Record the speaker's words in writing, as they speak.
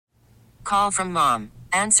Call from mom.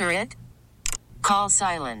 Answer it. Call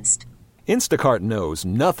silenced. Instacart knows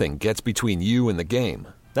nothing gets between you and the game.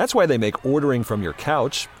 That's why they make ordering from your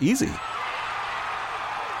couch easy.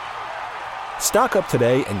 Stock up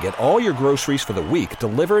today and get all your groceries for the week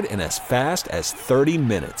delivered in as fast as 30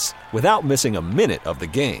 minutes without missing a minute of the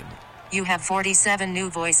game. You have 47 new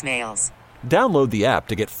voicemails. Download the app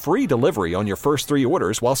to get free delivery on your first 3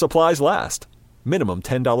 orders while supplies last. Minimum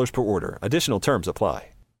 $10 per order. Additional terms apply.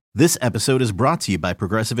 This episode is brought to you by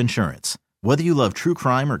Progressive Insurance. Whether you love true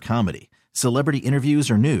crime or comedy, celebrity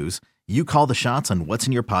interviews or news, you call the shots on what's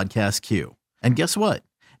in your podcast queue. And guess what?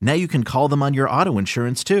 Now you can call them on your auto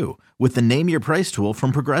insurance too with the Name Your Price tool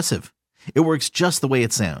from Progressive. It works just the way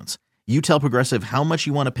it sounds. You tell Progressive how much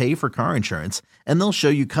you want to pay for car insurance, and they'll show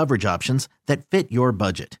you coverage options that fit your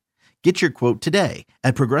budget. Get your quote today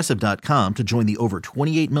at Progressive.com to join the over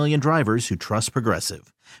 28 million drivers who trust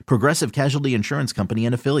Progressive. Progressive Casualty Insurance Company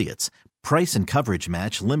and Affiliates. Price and coverage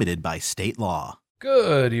match limited by state law.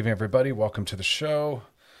 Good evening, everybody. Welcome to the show.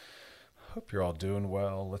 Hope you're all doing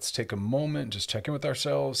well. Let's take a moment, just check in with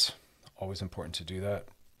ourselves. Always important to do that.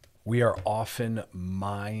 We are often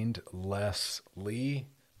mindlessly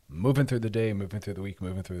moving through the day, moving through the week,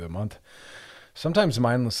 moving through the month. Sometimes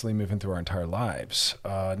mindlessly moving through our entire lives,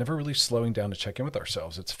 never really slowing down to check in with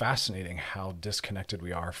ourselves. It's fascinating how disconnected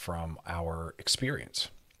we are from our experience,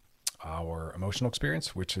 our emotional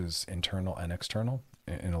experience, which is internal and external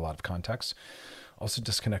in a lot of contexts. Also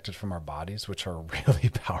disconnected from our bodies, which are really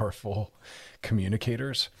powerful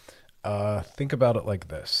communicators. Think about it like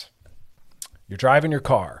this. You're driving your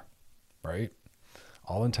car, right?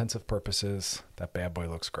 All intensive purposes, that bad boy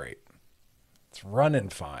looks great. It's running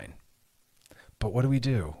fine. But what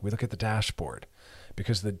do? We look at the dashboard,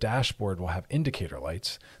 because the dashboard will have indicator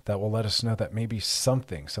lights that will let us know that maybe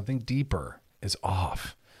something deeper is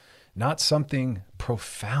off. Not something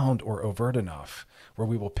profound or overt enough where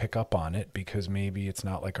we will pick up on it, because maybe it's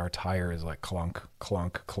not like our tire is like clunk,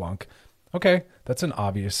 clunk, clunk. Okay, that's an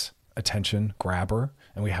obvious attention grabber,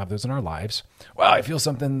 and we have those in our lives. Wow, I feel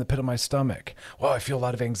something in the pit of my stomach. Wow, I feel a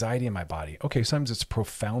lot of anxiety in my body. Okay, sometimes it's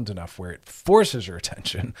profound enough where it forces your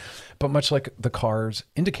attention, but much like the car's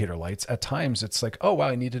indicator lights, at times it's like, oh wow,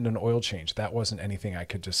 I needed an oil change. That wasn't anything I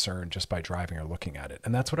could discern just by driving or looking at it.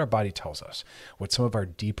 And that's what our body tells us, what some of our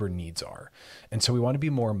deeper needs are. And so we want to be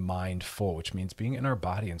more mindful, which means being in our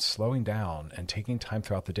body and slowing down and taking time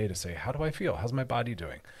throughout the day to say, how do I feel? How's my body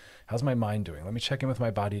doing? How's my mind doing? Let me check in with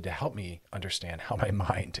my body to help me understand how my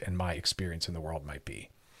mind and my experience in the world might be.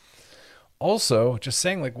 Also, just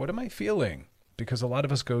saying, like, what am I feeling? Because a lot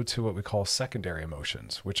of us go to what we call secondary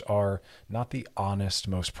emotions, which are not the honest,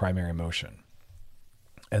 most primary emotion.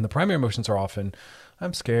 And the primary emotions are often,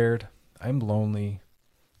 I'm scared, I'm lonely,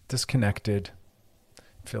 disconnected,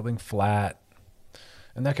 feeling flat.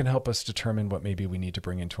 And that can help us determine what maybe we need to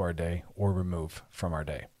bring into our day or remove from our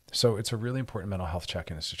day. So it's a really important mental health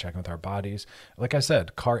check-in, is to check in with our bodies. Like I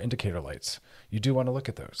said, car indicator lights. You do want to look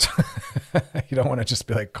at those. You don't want to just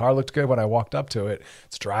be like, car looked good when I walked up to it.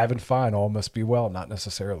 It's driving fine. All must be well. Not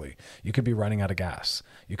necessarily. You could be running out of gas.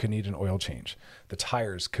 You could need an oil change. The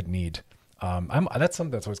tires could need... that's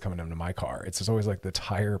something that's always coming into my car. It's always like the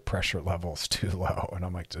tire pressure level's too low. And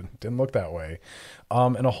I'm like, didn't look that way.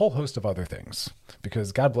 And a whole host of other things,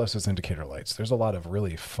 because God bless those indicator lights. There's a lot of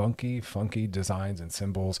really funky designs and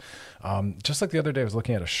symbols. Just like the other day, I was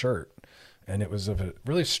looking at a shirt, and it was of a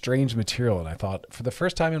really strange material. And I thought, for the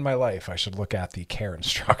first time in my life, I should look at the care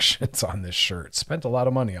instructions on this shirt. Spent a lot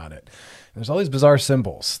of money on it. And there's all these bizarre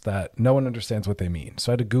symbols that no one understands what they mean.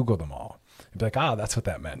 So I had to Google them all and be like, that's what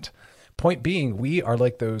that meant. Point being, we are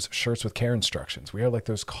like those shirts with care instructions. We are like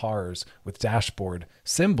those cars with dashboard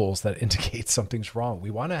symbols that indicate something's wrong.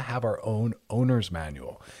 We want to have our own owner's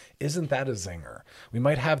manual. Isn't that a zinger? We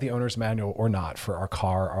might have the owner's manual or not for our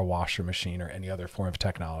car, our washer machine, or any other form of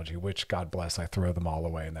technology, which, God bless, I throw them all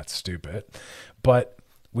away, and that's stupid. But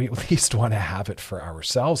we at least want to have it for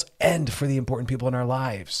ourselves and for the important people in our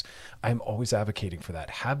lives. I'm always advocating for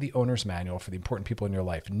that. Have the owner's manual for the important people in your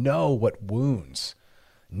life. Know what wounds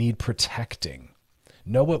need protecting.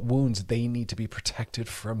 Know what wounds they need to be protected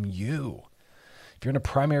from you. If you're in a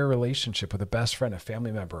primary relationship with a best friend, a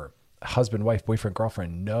family member, husband, wife, boyfriend,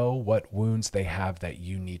 girlfriend, know what wounds they have that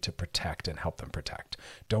you need to protect and help them protect.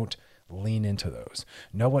 Don't lean into those.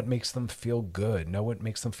 Know what makes them feel good. Know what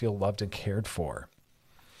makes them feel loved and cared for.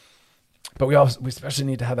 But we especially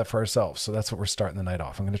need to have that for ourselves. So that's what we're starting the night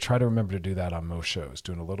off. I'm going to try to remember to do that on most shows,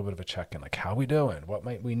 doing a little bit of a check-in, like how we doing? What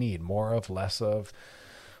might we need? More of, less of?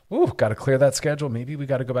 Ooh, got to clear that schedule. Maybe we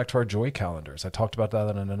got to go back to our joy calendars. I talked about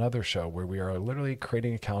that in another show where we are literally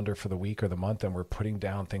creating a calendar for the week or the month, and we're putting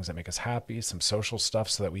down things that make us happy, some social stuff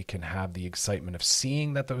so that we can have the excitement of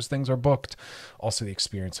seeing that those things are booked, also the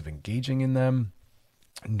experience of engaging in them,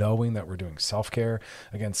 knowing that we're doing self-care.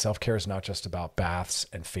 Again, self-care is not just about baths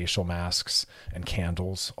and facial masks and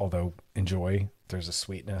candles, although enjoy. There's a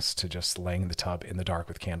sweetness to just laying in the tub in the dark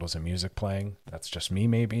with candles and music playing. That's just me,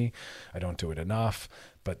 maybe. I don't do it enough.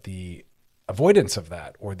 But the avoidance of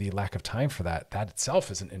that or the lack of time for that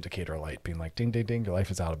itself is an indicator light being like, ding, ding, ding, your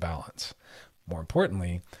life is out of balance. More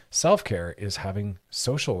importantly, self-care is having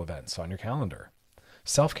social events on your calendar.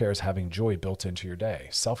 Self-care is having joy built into your day.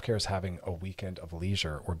 Self-care is having a weekend of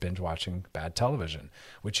leisure or binge watching bad television,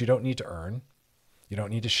 which you don't need to earn. You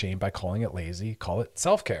don't need to shame by calling it lazy. Call it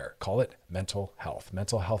self-care. Call it mental health.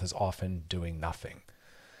 Mental health is often doing nothing.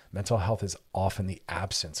 Mental health is often the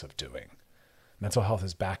absence of doing. Mental health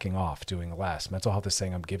is backing off, doing less. Mental health is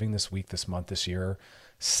saying, I'm giving this week, this month, this year,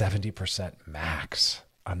 70% max.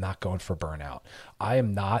 I'm not going for burnout. I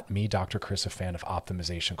am not, me, Dr. Chris, a fan of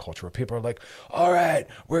optimization culture where people are like, all right,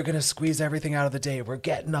 we're going to squeeze everything out of the day. We're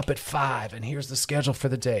getting up at 5 and here's the schedule for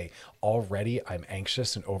the day. Already I'm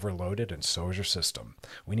anxious and overloaded, and so is your system.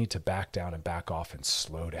 We need to back down and back off and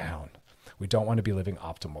slow down. We don't want to be living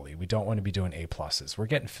optimally. We don't want to be doing A pluses. We're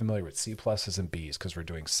getting familiar with C pluses and Bs because we're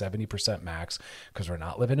doing 70% max because we're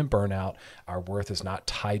not living in burnout. Our worth is not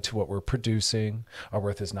tied to what we're producing. Our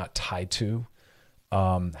worth is not tied to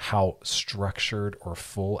how structured or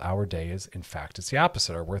full our day is. In fact, it's the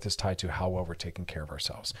opposite. Our worth is tied to how well we're taking care of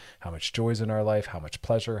ourselves, how much joy is in our life, how much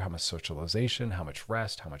pleasure, how much socialization, how much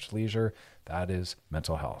rest, how much leisure. That is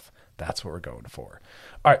mental health. That's what we're going for.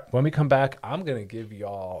 All right, when we come back, I'm going to give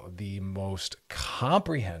y'all the most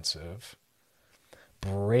comprehensive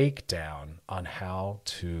breakdown on how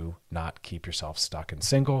to not keep yourself stuck and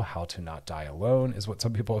single, how to not die alone is what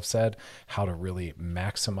some people have said, how to really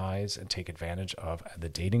maximize and take advantage of the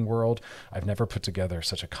dating world. I've never put together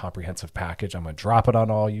such a comprehensive package. I'm going to drop it on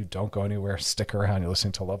all you. Don't go anywhere. Stick around. You're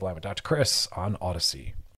listening to Love Line with Dr. Chris on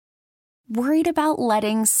Odyssey. Worried about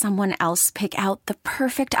letting someone else pick out the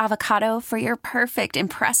perfect avocado for your perfect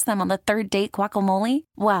impress them on the third date guacamole?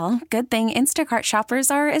 Well, good thing Instacart shoppers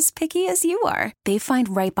are as picky as you are. They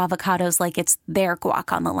find ripe avocados like it's their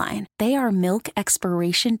guac on the line. They are milk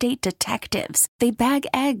expiration date detectives. They bag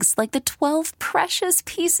eggs like the 12 precious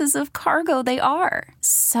pieces of cargo they are.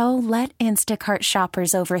 So let Instacart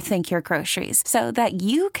shoppers overthink your groceries so that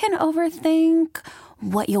you can overthink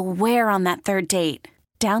what you'll wear on that third date.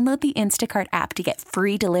 Download the Instacart app to get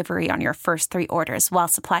free delivery on your first 3 orders while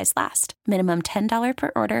supplies last. Minimum $10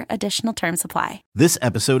 per order. Additional terms apply. This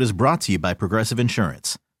episode is brought to you by Progressive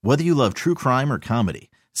Insurance. Whether you love true crime or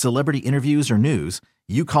comedy, celebrity interviews or news,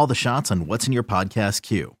 you call the shots on what's in your podcast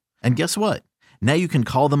queue. And guess what? Now you can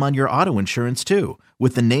call them on your auto insurance too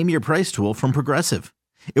with the Name Your Price tool from Progressive.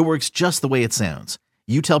 It works just the way it sounds.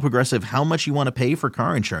 You tell Progressive how much you want to pay for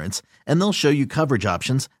car insurance, and they'll show you coverage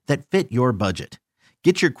options that fit your budget.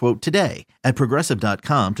 Get your quote today at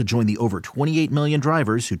Progressive.com to join the over 28 million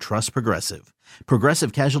drivers who trust Progressive.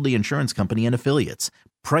 Progressive Casualty Insurance Company and Affiliates.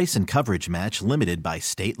 Price and coverage match limited by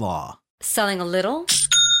state law. Selling a little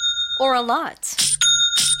or a lot?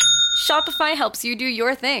 Shopify helps you do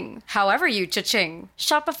your thing, however you cha-ching.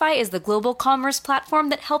 Shopify is the global commerce platform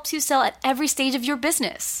that helps you sell at every stage of your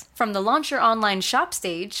business. From the launch your online shop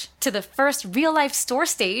stage, to the first real-life store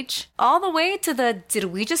stage, all the way to the did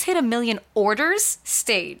we just hit 1 million orders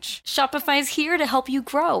stage. Shopify's here to help you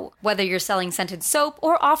grow. Whether you're selling scented soap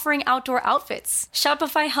or offering outdoor outfits,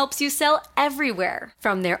 Shopify helps you sell everywhere.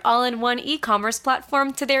 From their all-in-one e-commerce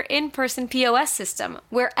platform to their in-person POS system,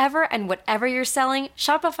 wherever and whatever you're selling,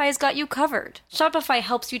 Shopify's got you covered. Shopify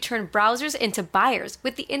helps you turn browsers into buyers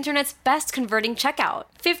with the internet's best converting checkout.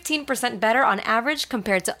 15% better on average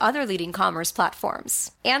compared to other leading commerce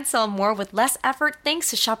platforms. And sell more with less effort thanks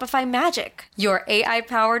to Shopify Magic, your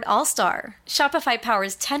AI-powered all-star. Shopify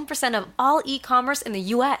powers 10% of all e-commerce in the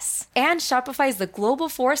US. And Shopify is the global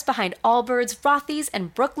force behind Allbirds, Rothy's,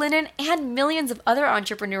 and Brooklinen, and millions of other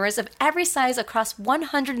entrepreneurs of every size across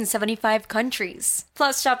 175 countries.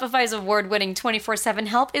 Plus, Shopify's award-winning 24/7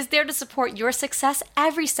 help is there to support your success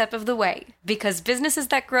every step of the way. Because businesses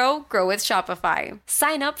that grow, grow with Shopify.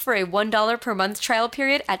 Sign up for a $1 per month trial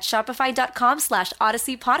period at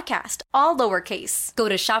shopify.com/Odyssey Podcast, all lowercase. Go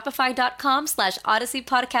to shopify.com/Odyssey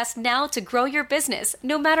Podcast now to grow your business,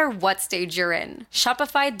 no matter what stage you're in.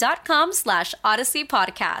 Shopify.com/Odyssey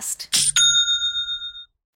Podcast.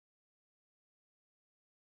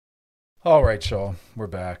 All right, y'all, we're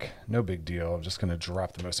back. No big deal. I'm just going to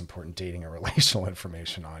drop the most important dating and relational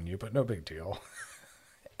information on you, but no big deal.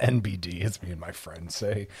 NBD, as me and my friends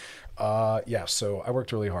say. Yeah, so I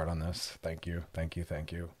worked really hard on this. Thank you.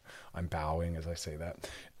 I'm bowing as I say that.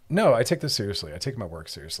 No, I take this seriously. I take my work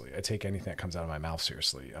seriously. I take anything that comes out of my mouth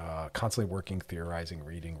seriously. Constantly working, theorizing,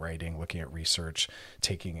 reading, writing, looking at research,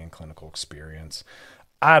 taking in clinical experience.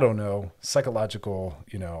 I don't know, psychological,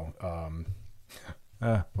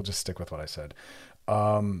 we'll just stick with what I said.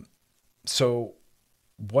 So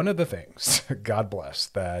one of the things, God bless,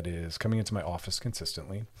 that is coming into my office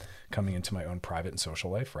consistently, coming into my own private and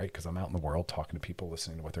social life, right? Because I'm out in the world talking to people,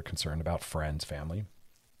 listening to what they're concerned about, friends, family.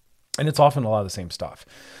 And it's often a lot of the same stuff.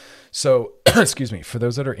 So, excuse me, for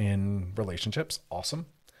those that are in relationships, awesome.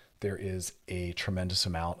 There is a tremendous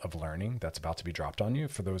amount of learning that's about to be dropped on you.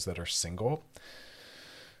 For those that are single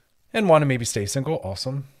and want to maybe stay single,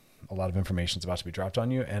 awesome. A lot of information is about to be dropped on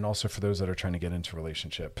you. And also for those that are trying to get into a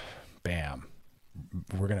relationship, bam,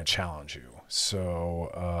 we're going to challenge you.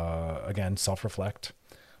 So, again, self-reflect,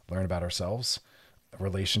 learn about ourselves.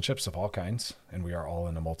 Relationships of all kinds, and we are all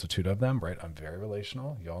in a multitude of them, right? I'm very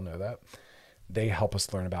relational. You all know that. They help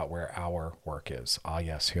us learn about where our work is. Ah,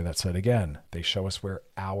 yes, hear that said again. They show us where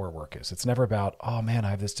our work is. It's never about, oh man,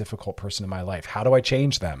 I have this difficult person in my life. How do I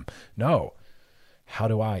change them? No. How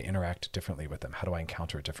do I interact differently with them? How do I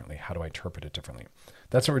encounter it differently? How do I interpret it differently?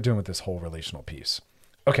 That's what we're doing with this whole relational piece.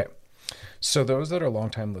 Okay. So those that are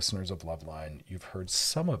longtime listeners of Loveline, you've heard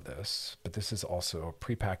some of this, but this is also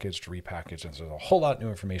prepackaged, repackaged, and there's a whole lot of new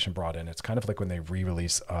information brought in. It's kind of like when they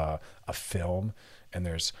re-release a film and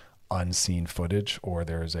there's unseen footage, or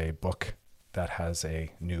there's a book that has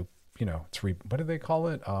a new, what do they call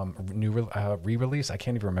it? Re-release? I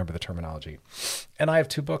can't even remember the terminology. And I have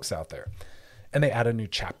 2 books out there, and they add a new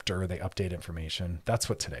chapter, they update information. That's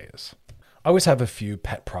what today is. I always have a few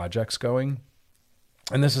pet projects going.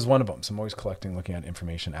 And this is one of them. So I'm always collecting, looking at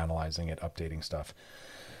information, analyzing it, updating stuff.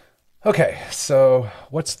 Okay, so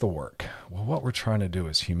what's the work? Well, what we're trying to do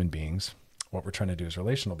as human beings, what we're trying to do as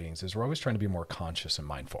relational beings, is we're always trying to be more conscious and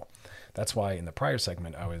mindful. That's why in the prior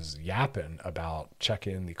segment, I was yapping about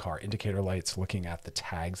checking the car indicator lights, looking at the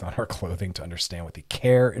tags on our clothing to understand what the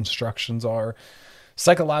care instructions are.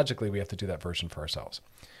 Psychologically, we have to do that version for ourselves.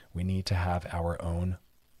 We need to have our own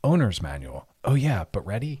owner's manual. Oh yeah, but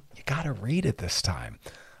ready? You got to read it this time.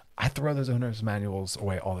 I throw those owner's manuals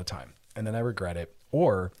away all the time, and then I regret it,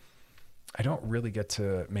 or I don't really get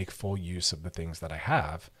to make full use of the things that I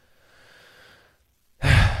have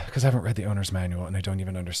because I haven't read the owner's manual and I don't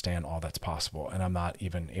even understand all that's possible. And I'm not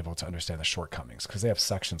even able to understand the shortcomings because they have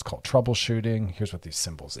sections called troubleshooting. Here's what these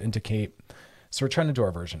symbols indicate. So we're trying to do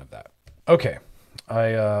our version of that. Okay.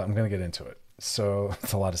 I'm going to get into it. So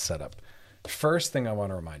it's a lot of setup. First thing I want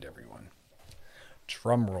to remind everyone,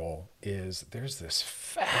 drum roll, is there's this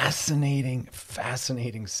fascinating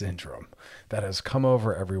syndrome that has come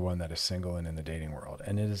over everyone that is single and in the dating world.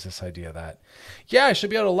 And it is this idea that, yeah, I should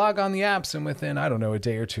be able to log on the apps and within, I don't know, a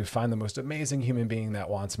day or two, find the most amazing human being that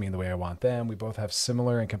wants me in the way I want them. We both have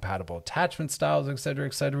similar and compatible attachment styles, et cetera,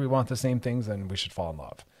 et cetera. We want the same things and we should fall in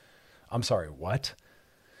love. I'm sorry, what?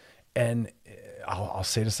 And I'll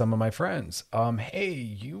say to some of my friends, hey,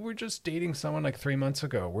 you were just dating someone like 3 months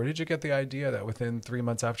ago. Where did you get the idea that within 3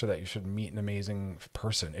 months after that, you should meet an amazing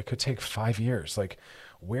person? It could take 5 years. Like,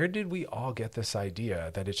 where did we all get this idea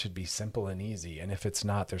that it should be simple and easy? And if it's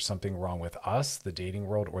not, there's something wrong with us, the dating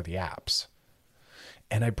world, or the apps.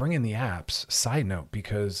 And I bring in the apps, side note,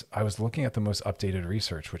 because I was looking at the most updated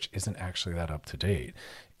research, which isn't actually that up to date.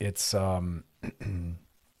 It's,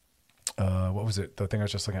 what was it? The thing I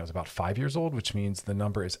was just looking at was about 5 years old, which means the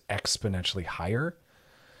number is exponentially higher.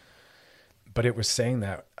 But it was saying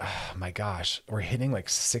that, oh my gosh, we're hitting like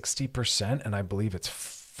 60%. And I believe it's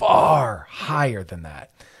far higher than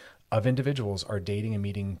that of individuals are dating and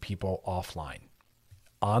meeting people offline.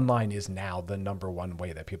 Online is now the number one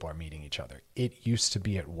way that people are meeting each other. It used to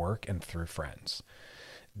be at work and through friends.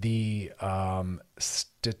 The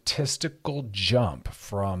statistical jump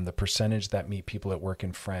from the percentage that meet people at work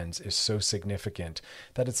and friends is so significant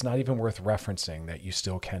that it's not even worth referencing that you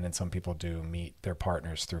still can, and some people do, meet their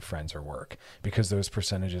partners through friends or work, because those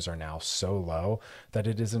percentages are now so low that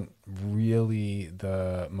it isn't really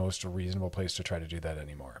the most reasonable place to try to do that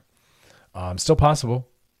anymore. Still possible,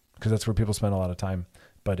 because that's where people spend a lot of time,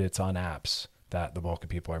 but it's on apps that the bulk of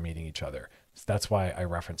people are meeting each other. So that's why I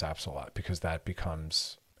reference apps a lot, because that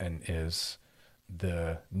becomes and is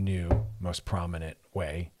the new, most prominent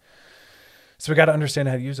way. So we got to understand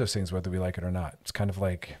how to use those things, whether we like it or not. It's kind of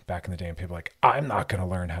like back in the day when people were like, I'm not going to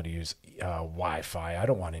learn how to use Wi-Fi. I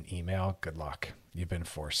don't want an email. Good luck. You've been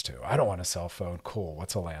forced to. I don't want a cell phone. Cool.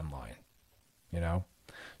 What's a landline? You know?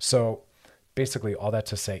 So basically all that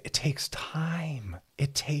to say, it takes time.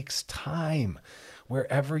 It takes time.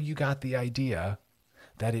 Wherever you got the idea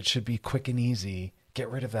that it should be quick and easy, get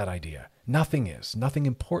rid of that idea. Nothing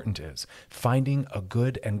important is. Finding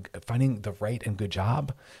the right and good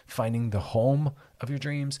job, finding the home of your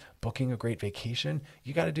dreams, booking a great vacation,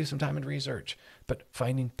 you got to do some time and research. But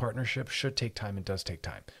finding partnership should take time and does take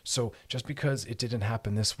time. So just because it didn't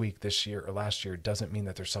happen this week, this year, or last year doesn't mean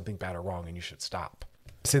that there's something bad or wrong and you should stop.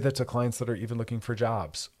 Say that to clients that are even looking for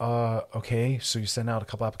jobs. Okay, so you sent out a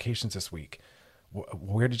couple applications this week.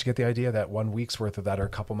 Where did you get the idea that 1 week's worth of that or a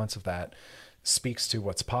couple months of that speaks to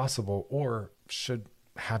what's possible or should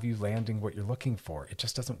have you landing what you're looking for? It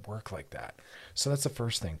just doesn't work like that. So that's the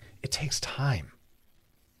first thing. It takes time.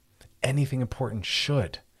 Anything important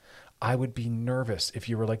should. I would be nervous if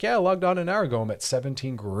you were like, yeah, I logged on an hour ago. I'm at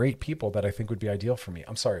 17 great people that I think would be ideal for me.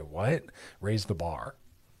 I'm sorry, what? Raise the bar.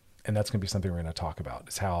 And that's going to be something we're going to talk about,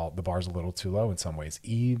 is how the bar's a little too low in some ways,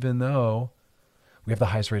 even though we have the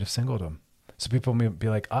highest rate of singledom. So people may be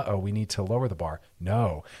like, we need to lower the bar.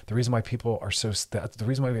 No, the reason why the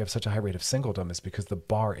reason why we have such a high rate of singledom is because the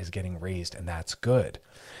bar is getting raised, and that's good.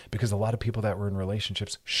 Because a lot of people that were in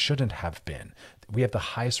relationships shouldn't have been. We have the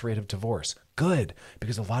highest rate of divorce. Good,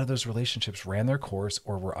 because a lot of those relationships ran their course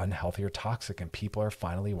or were unhealthy or toxic, and people are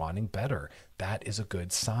finally wanting better. That is a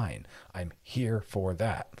good sign. I'm here for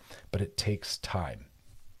that, but it takes time.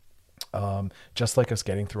 Just like us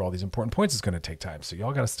getting through all these important points is going to take time. So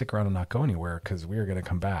y'all got to stick around and not go anywhere, because we are going to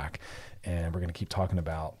come back and we're going to keep talking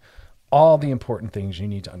about all the important things you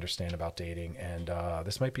need to understand about dating. And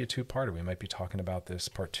this might be a two-parter. We might be talking about this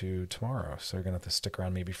part 2 tomorrow. So you're going to have to stick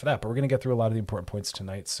around maybe for that. But we're going to get through a lot of the important points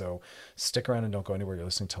tonight. So stick around and don't go anywhere. You're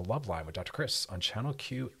listening to Loveline with Dr. Chris on Channel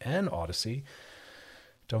Q and Odyssey.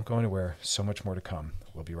 Don't go anywhere. So much more to come.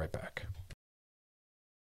 We'll be right back.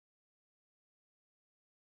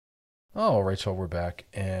 Oh, Rachel, we're back,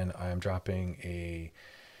 and I am dropping a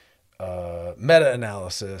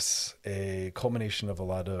meta-analysis, a culmination of a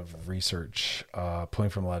lot of research, pulling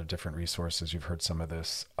from a lot of different resources. You've heard some of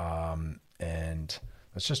this, and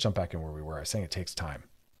let's just jump back in where we were. I was saying it takes time.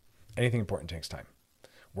 Anything important takes time.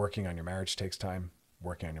 Working on your marriage takes time.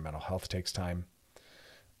 Working on your mental health takes time.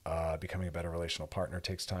 Becoming a better relational partner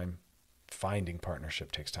takes time. Finding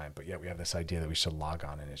partnership takes time. But yet we have this idea that we should log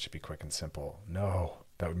on and it should be quick and simple. No.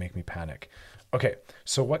 That would make me panic. Okay,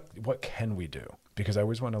 so what can we do? Because I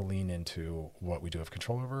always want to lean into what we do have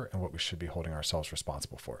control over and what we should be holding ourselves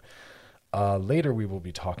responsible for. Later, we will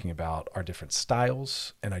be talking about our different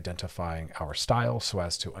styles and identifying our style so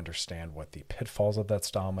as to understand what the pitfalls of that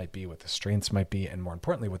style might be, what the strengths might be, and more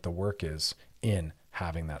importantly, what the work is in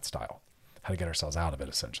having that style, how to get ourselves out of it,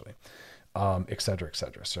 essentially, et cetera, et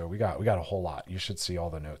cetera. So we got a whole lot. You should see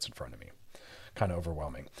all the notes in front of me. Kind of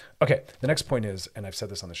overwhelming. Okay, the next point is, and I've said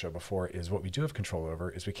this on the show before, is what we do have control over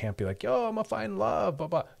is we can't be like, yo, I'm gonna find love, blah,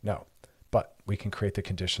 blah. No, but we can create the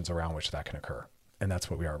conditions around which that can occur. And that's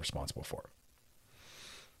what we are responsible for.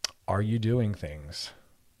 Are you doing things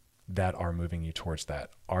that are moving you towards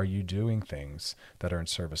that? Are you doing things that are in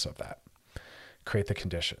service of that? Create the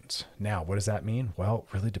conditions. Now, what does that mean? Well,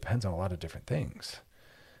 it really depends on a lot of different things.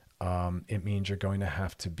 It means you're going to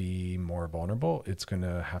have to be more vulnerable. It's going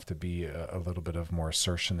to have to be a little bit of more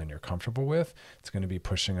assertion than you're comfortable with. It's going to be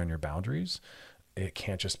pushing on your boundaries. It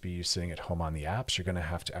can't just be you sitting at home on the apps. You're going to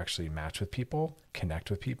have to actually match with people,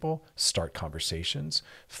 connect with people, start conversations,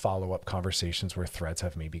 follow up conversations where threads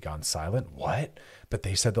have maybe gone silent. What? But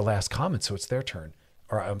they said the last comment, so it's their turn.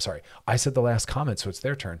 Or I'm sorry, I said the last comment, so it's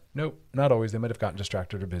their turn. Nope, not always. They might have gotten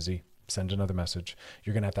distracted or busy. Send another message.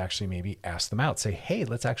 You're going to have to actually maybe ask them out. Say, hey,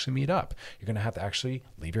 let's actually meet up. You're going to have to actually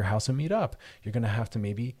leave your house and meet up. You're going to have to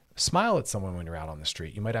maybe smile at someone when you're out on the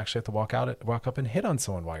street. You might actually have to walk up and hit on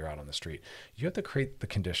someone while you're out on the street. You have to create the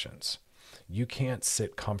conditions. You can't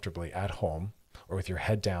sit comfortably at home or with your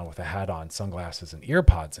head down with a hat on, sunglasses and ear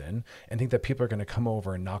pods in, and think that people are going to come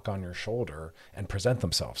over and knock on your shoulder and present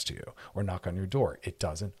themselves to you or knock on your door. It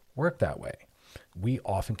doesn't work that way. We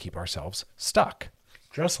often keep ourselves stuck.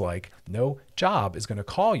 Just like no job is going to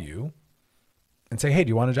call you and say, hey, do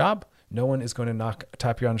you want a job? No one is going to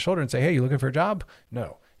tap you on the shoulder and say, hey, you looking for a job?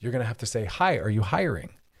 No, you're going to have to say, hi, are you hiring?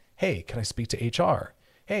 Hey, can I speak to HR?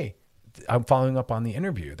 Hey, I'm following up on the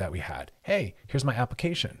interview that we had. Hey, here's my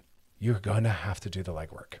application. You're going to have to do the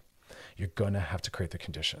legwork. You're going to have to create the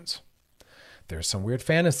conditions. There's some weird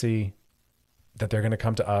fantasy that they're going to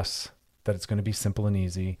come to us, that it's going to be simple and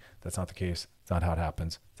easy. That's not the case. It's not how it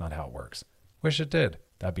happens. It's not how it works. Wish it did.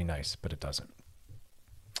 That'd be nice, but it doesn't.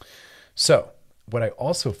 So what I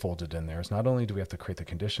also folded in there is not only do we have to create the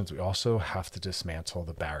conditions, we also have to dismantle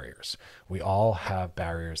the barriers. We all have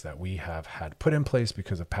barriers that we have had put in place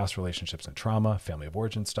because of past relationships and trauma, family of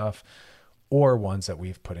origin stuff, or ones that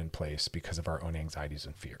we've put in place because of our own anxieties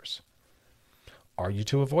and fears. Are you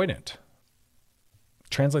too avoidant?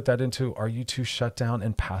 Translate that into, are you too shut down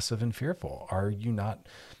and passive and fearful? Are you not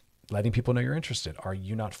letting people know you're interested? Are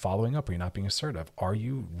you not following up? Are you not being assertive? Are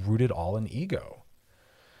you rooted all in ego,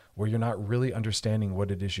 where you're not really understanding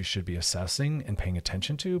what it is you should be assessing and paying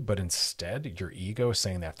attention to, but instead your ego is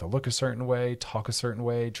saying they have to look a certain way, talk a certain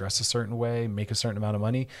way, dress a certain way, make a certain amount of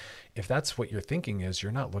money? If that's what your thinking is,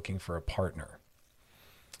 you're not looking for a partner.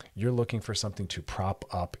 You're looking for something to prop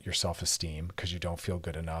up your self-esteem because you don't feel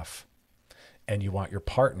good enough, and you want your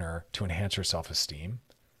partner to enhance your self-esteem.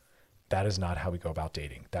 That is not how we go about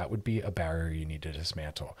dating. That would be a barrier you need to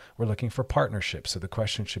dismantle. We're looking for partnerships. So the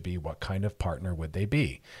question should be, what kind of partner would they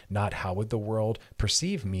be? Not how would the world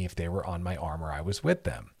perceive me if they were on my arm or I was with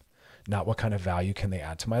them? Not what kind of value can they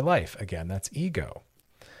add to my life? Again, that's ego.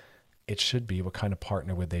 It should be, what kind of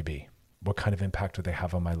partner would they be? What kind of impact would they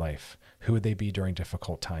have on my life? Who would they be during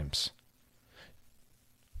difficult times?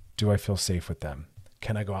 Do I feel safe with them?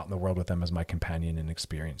 Can I go out in the world with them as my companion and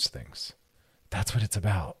experience things? That's what it's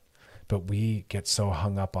about. But we get so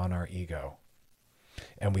hung up on our ego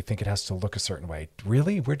and we think it has to look a certain way.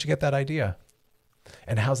 Really? Where'd you get that idea?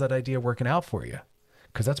 And how's that idea working out for you?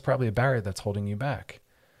 Because that's probably a barrier that's holding you back.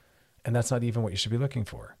 And that's not even what you should be looking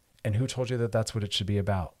for. And who told you that that's what it should be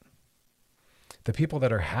about? The people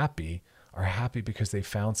that are happy because they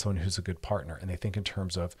found someone who's a good partner, and they think in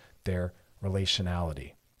terms of their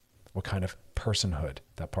relationality, what kind of personhood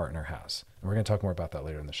that partner has. And we're going to talk more about that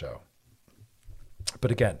later in the show.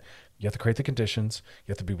 But again, you have to create the conditions,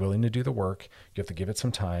 you have to be willing to do the work, you have to give it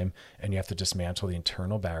some time, and you have to dismantle the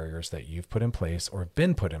internal barriers that you've put in place or have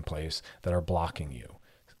been put in place that are blocking you.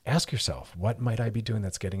 Ask yourself, what might I be doing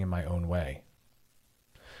that's getting in my own way?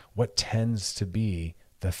 What tends to be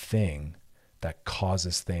the thing that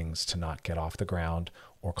causes things to not get off the ground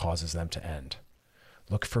or causes them to end?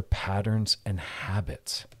 Look for patterns and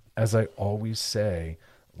habits. As I always say,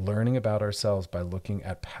 learning about ourselves by looking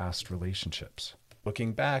at past relationships.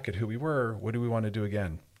 Looking back at who we were, what do we want to do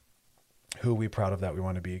again? Who are we proud of that we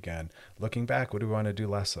want to be again? Looking back, what do we want to do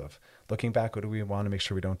less of? Looking back, what do we want to make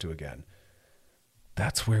sure we don't do again?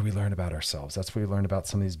 That's where we learn about ourselves. That's where we learn about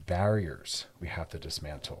some of these barriers we have to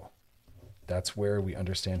dismantle. That's where we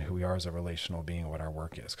understand who we are as a relational being and what our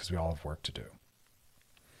work is, because we all have work to do.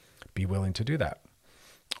 Be willing to do that.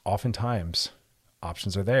 Oftentimes,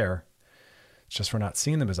 options are there. It's just we're not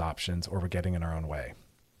seeing them as options, or we're getting in our own way.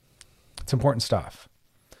 It's important stuff.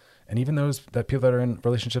 And even those that people that are in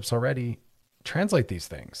relationships already, translate these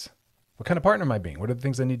things. What kind of partner am I being? What are the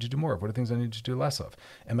things I need to do more of? What are the things I need to do less of?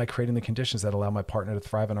 Am I creating the conditions that allow my partner to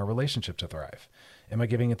thrive and our relationship to thrive? Am I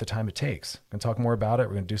giving it the time it takes? I'm going to talk more about it.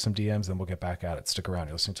 We're going to do some DMs, then we'll get back at it. Stick around.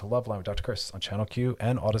 You're listening to Loveline with Dr. Chris on Channel Q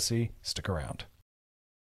and Odyssey. Stick around.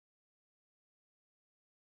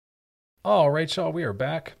 All right, y'all, we are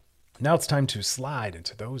back. Now it's time to slide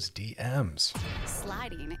into those DMs.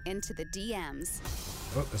 Sliding into the DMs.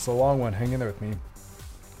 Oh, this is a long one. Hang in there with me.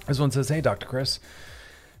 This one says, hey, Dr. Chris.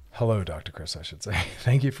 Hello, Dr. Chris, I should say.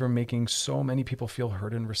 Thank you for making so many people feel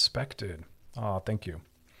heard and respected. Oh, thank you.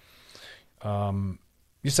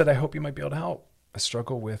 You said, I hope you might be able to help. I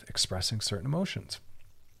struggle with expressing certain emotions.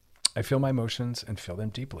 I feel my emotions and feel them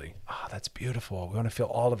deeply. Ah, that's beautiful. We want to feel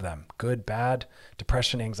all of them. Good, bad,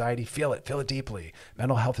 depression, anxiety. Feel it deeply.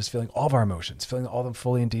 Mental health is feeling all of our emotions, feeling all of them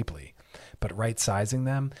fully and deeply, but right-sizing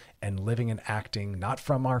them and living and acting not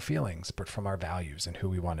from our feelings, but from our values and who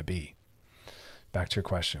we want to be. Back to your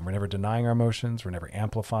question. We're never denying our emotions. We're never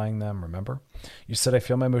amplifying them. Remember? You said, I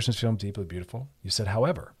feel my emotions, feel them deeply. Beautiful. You said,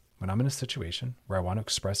 however, when I'm in a situation where I want to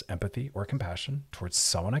express empathy or compassion towards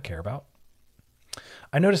someone I care about,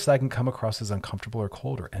 I notice that I can come across as uncomfortable or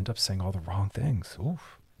cold or end up saying all the wrong things.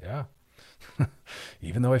 Oof, yeah.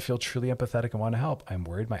 Even though I feel truly empathetic and want to help, I'm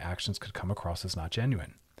worried my actions could come across as not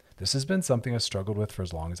genuine. This has been something I've struggled with for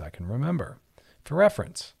as long as I can remember. For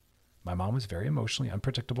reference, my mom was very emotionally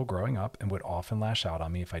unpredictable growing up and would often lash out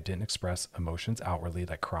on me if I didn't express emotions outwardly,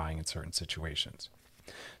 like crying in certain situations.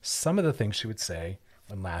 Some of the things she would say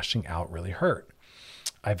when lashing out really hurt.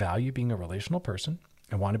 I value being a relational person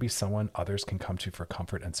and want to be someone others can come to for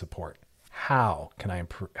comfort and support. How can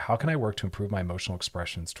I work to improve my emotional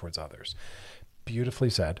expressions towards others? Beautifully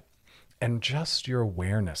said. And just your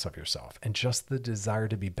awareness of yourself and just the desire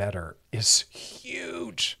to be better is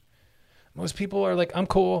huge. Most people are like, I'm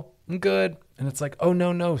cool, I'm good. And it's like, oh,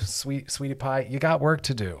 no, sweetie pie, you got work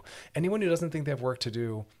to do. Anyone who doesn't think they have work to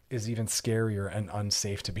do is even scarier and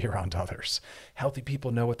unsafe to be around others. Healthy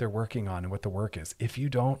people know what they're working on and what the work is. If you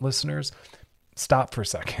don't, listeners, stop for a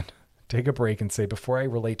second, take a break and say, before I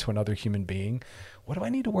relate to another human being, what do I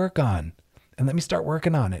need to work on? And let me start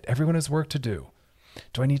working on it. Everyone has work to do.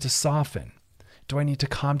 Do I need to soften? Do I need to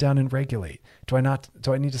calm down and regulate? Do I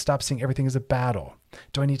need to stop seeing everything as a battle?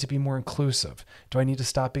 Do I need to be more inclusive? Do I need to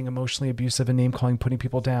stop being emotionally abusive and name calling, putting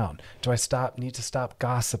people down? Do I need to stop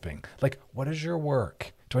gossiping? Like, what is your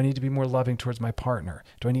work? Do I need to be more loving towards my partner?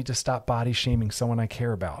 Do I need to stop body shaming someone I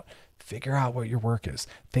care about? Figure out what your work is.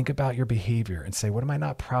 Think about your behavior and say, what am I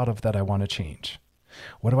not proud of that I want to change?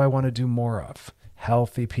 What do I want to do more of?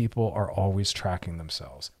 Healthy people are always tracking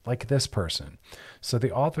themselves, like this person. So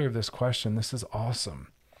the author of this question, this is awesome.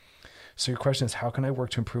 So your question is, how can I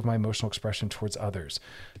work to improve my emotional expression towards others?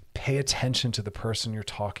 Pay attention to the person you're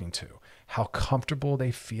talking to. How comfortable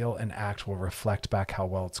they feel and act will reflect back how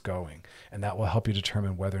well it's going. And that will help you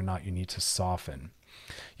determine whether or not you need to soften.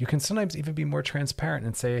 You can sometimes even be more transparent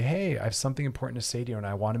and say, hey, I have something important to say to you, and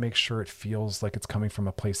I want to make sure it feels like it's coming from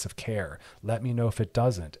a place of care. Let me know if it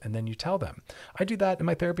doesn't. And then you tell them. I do that in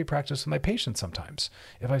my therapy practice with my patients sometimes.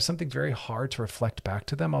 If I have something very hard to reflect back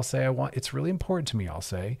to them, I'll say, it's really important to me, I'll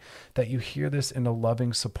say, that you hear this in a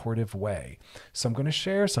loving, supportive way. So I'm going to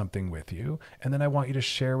share something with you, and then I want you to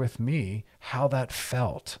share with me how that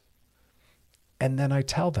felt. And then I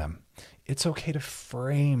tell them, it's okay to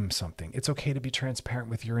frame something. It's okay to be transparent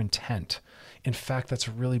with your intent. In fact, that's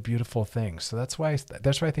a really beautiful thing. So that's why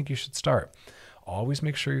I think you should start. Always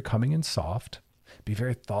make sure you're coming in soft. Be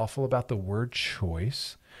very thoughtful about the word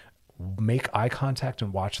choice. Make eye contact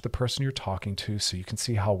and watch the person you're talking to so you can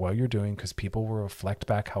see how well you're doing, because people will reflect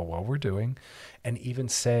back how well we're doing. And even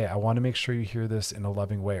say, I want to make sure you hear this in a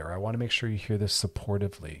loving way, or I want to make sure you hear this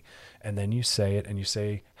supportively. And then you say it and you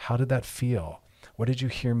say, how did that feel? What did you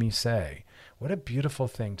hear me say? What a beautiful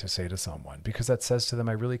thing to say to someone, because that says to them,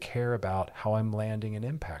 I really care about how I'm landing and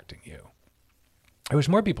impacting you. I wish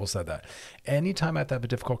more people said that. Anytime I have to have a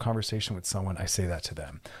difficult conversation with someone, I say that to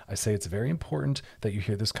them. I say it's very important that you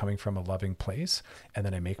hear this coming from a loving place. And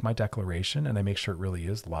then I make my declaration and I make sure it really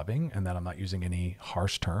is loving and that I'm not using any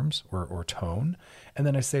harsh terms or tone. And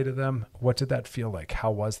then I say to them, what did that feel like?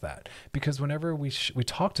 How was that? Because whenever we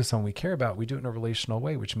talk to someone we care about, we do it in a relational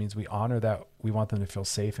way, which means we honor that we want them to feel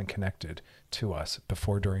safe and connected to us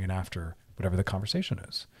before, during, and after whatever the conversation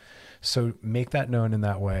is. So make that known in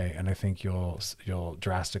that way, and I think you'll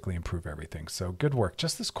drastically improve everything. So good work.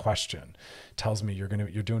 Just this question tells me you're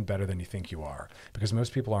doing better than you think you are, because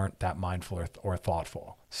most people aren't that mindful or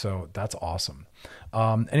thoughtful. So that's awesome.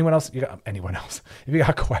 Anyone else? If you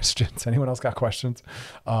got questions, anyone else got questions?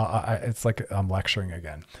 It's like I'm lecturing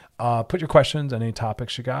again. Put your questions and any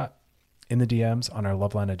topics you got in the DMs on our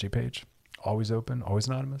Loveline IG page. Always open, always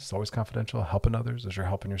anonymous, always confidential, helping others as you're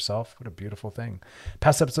helping yourself. What a beautiful thing.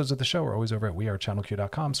 Past episodes of the show are always over at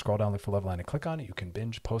wearechannelq.com. Scroll down, look for Loveline and click on it. You can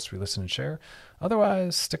binge, post, re-listen, and share.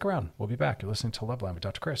 Otherwise, stick around. We'll be back. You're listening to Loveline with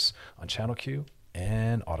Dr. Chris on Channel Q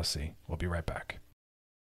and Odyssey. We'll be right back.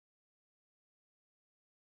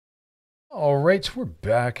 All right, we're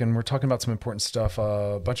back and we're talking about some important stuff,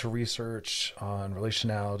 a bunch of research on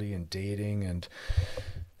relationality and dating, and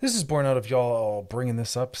this is born out of y'all bringing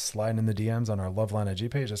this up, sliding in the DMs on our Loveline IG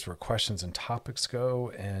page. That's where questions and topics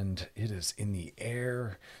go, and it is in the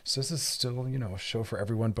air. So this is still, a show for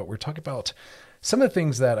everyone, but we're talking about some of the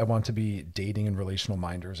things that I want to be dating and relational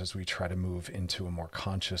minders as we try to move into a more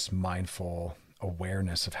conscious, mindful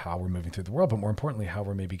awareness of how we're moving through the world, but more importantly, how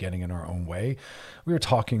we're maybe getting in our own way. We were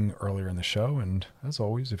talking earlier in the show, and as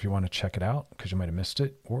always, if you want to check it out because you might have missed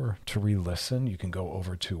it, or to re-listen, you can go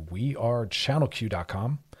over to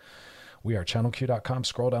wearechannelq.com. wearechannelq.com.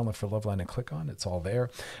 Scroll down, look for Loveline and click on. It's all there.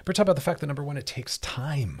 We're talking about the fact that, number one, it takes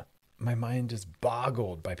time. My mind is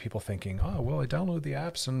boggled by people thinking, oh, well, I downloaded the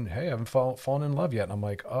apps and hey, I haven't fallen in love yet. And I'm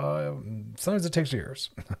like, sometimes it takes years.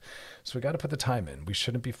 So we got to put the time in. We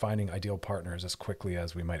shouldn't be finding ideal partners as quickly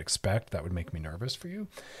as we might expect. That would make me nervous for you.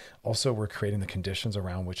 Also, we're creating the conditions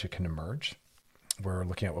around which it can emerge. We're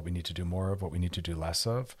looking at what we need to do more of, what we need to do less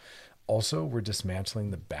of. Also, we're dismantling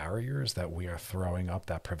the barriers that we are throwing up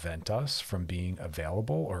that prevent us from being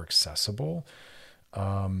available or accessible.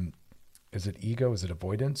 Is it ego? Is it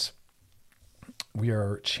avoidance? We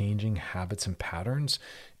are changing habits and patterns.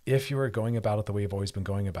 If you are going about it the way you've always been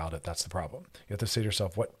going about it, that's the problem. You have to say to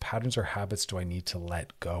yourself, what patterns or habits do I need to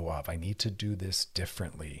let go of? I need to do this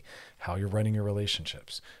differently. How you're running your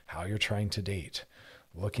relationships, how you're trying to date,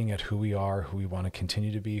 looking at who we are, who we want to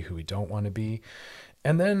continue to be, who we don't want to be.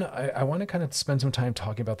 And then I want to kind of spend some time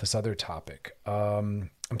talking about this other topic.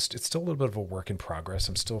 It's still a little bit of a work in progress.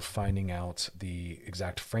 I'm still finding out the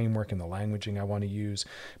exact framework and the languaging I want to use.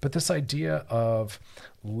 But this idea of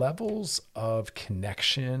levels of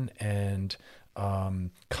connection and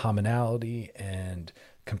commonality and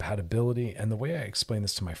compatibility, and the way I explain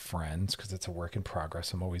this to my friends, because it's a work in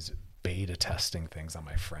progress, I'm always beta testing things on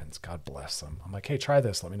my friends. God bless them. I'm like, hey, try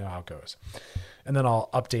this. Let me know how it goes. And then I'll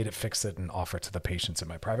update it, fix it, and offer it to the patients in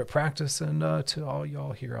my private practice and to all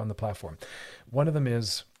y'all here on the platform. One of them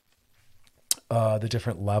is the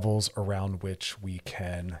different levels around which we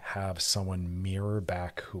can have someone mirror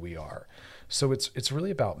back who we are. So it's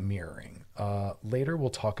really about mirroring. Later we'll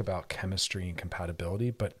talk about chemistry and compatibility,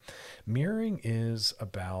 but mirroring is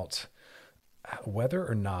about whether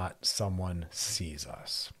or not someone sees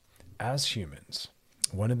us. As humans,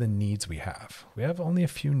 one of the needs we have only a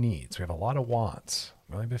few needs. We have a lot of wants.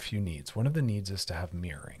 We only have a few needs. One of the needs is to have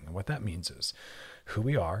mirroring. And what that means is who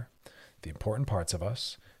we are, the important parts of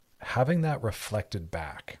us, having that reflected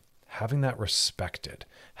back, having that respected,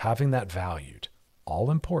 having that valued,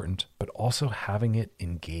 all important, but also having it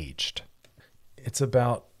engaged. It's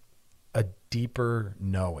about a deeper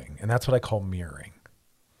knowing, and that's what I call mirroring.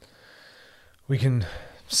 We can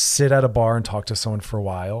sit at a bar and talk to someone for a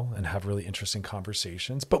while and have really interesting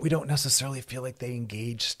conversations, but we don't necessarily feel like they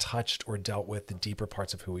engaged, touched, or dealt with the deeper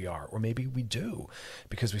parts of who we are. Or maybe we do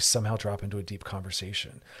because we somehow drop into a deep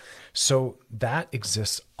conversation. So that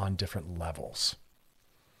exists on different levels.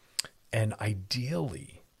 And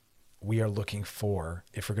ideally, we are looking for,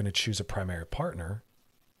 if we're going to choose a primary partner,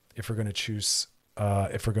 if we're going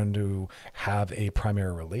to have a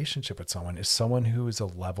primary relationship with someone, is someone who is a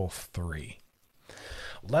level 3.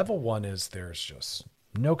 Level 1 is there's just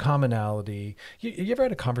no commonality. You ever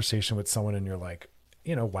had a conversation with someone and you're like,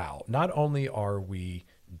 wow, not only are we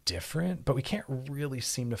different, but we can't really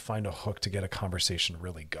seem to find a hook to get a conversation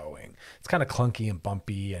really going. It's kind of clunky and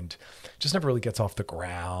bumpy and just never really gets off the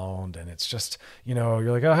ground. And it's just,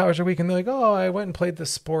 you're like, oh, how was your week? And they're like, oh, I went and played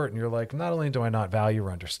this sport. And you're like, not only do I not value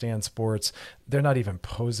or understand sports, they're not even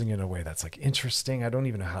posing in a way that's like interesting. I don't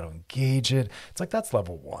even know how to engage it. It's like, that's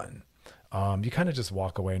level 1. You kind of just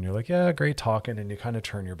walk away and you're like, yeah, great talking. And you kind of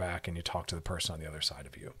turn your back and you talk to the person on the other side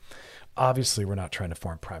of you. Obviously, we're not trying to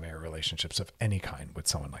form primary relationships of any kind with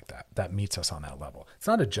someone like that. That meets us on that level. It's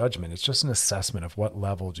not a judgment. It's just an assessment of what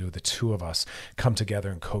level do the two of us come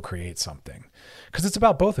together and co-create something. Because it's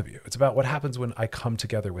about both of you. It's about what happens when I come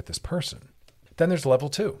together with this person. Then there's level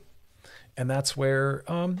 2. And that's where,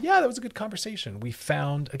 that was a good conversation. We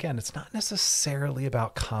found, again, it's not necessarily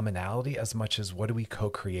about commonality as much as what do we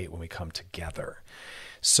co-create when we come together.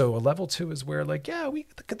 So a level 2 is where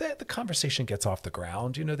the conversation gets off the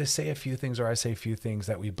ground. They say a few things or I say a few things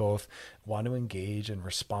that we both want to engage and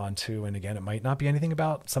respond to. And again, it might not be anything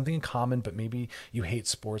about something in common, but maybe you hate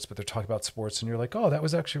sports, but they're talking about sports and you're like, oh, that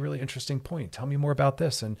was actually a really interesting point. Tell me more about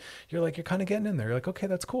this. And you're kind of getting in there. You're like, okay,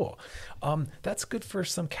 that's cool. That's good for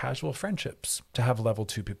some casual friendships to have level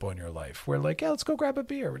 2 people in your life where let's go grab a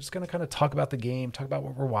beer. We're just going to kind of talk about the game, talk about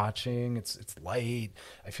what we're watching. It's light.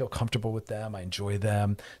 I feel comfortable with them. I enjoy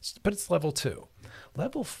them. But it's level 2.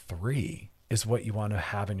 Level 3 is what you want to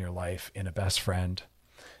have in your life in a best friend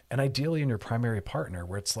and ideally in your primary partner,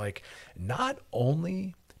 where it's like, not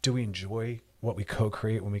only do we enjoy what we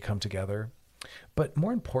co-create when we come together, but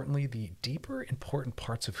more importantly, the deeper important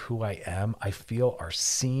parts of who I am, I feel are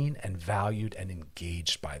seen and valued and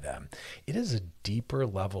engaged by them. It is a deeper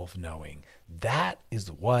level of knowing. That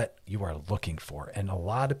is what you are looking for. And a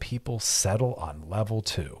lot of people settle on level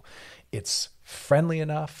 2. It's friendly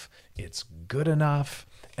enough, it's good enough,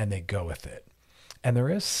 and they go with it. And there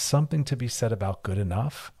is something to be said about good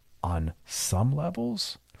enough on some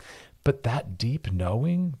levels, but that deep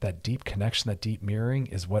knowing, that deep connection, that deep mirroring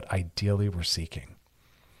is what ideally we're seeking.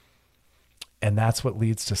 And that's what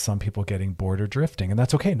leads to some people getting bored or drifting. And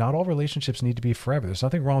that's okay. Not all relationships need to be forever. There's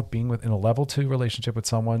nothing wrong with being in a level 2 relationship with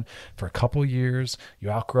someone for a couple years.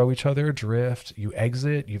 You outgrow each other, drift, you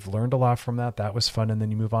exit, you've learned a lot from that. That was fun. And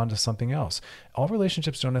then you move on to something else. All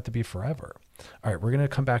relationships don't have to be forever. All right, we're going to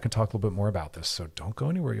come back and talk a little bit more about this. So don't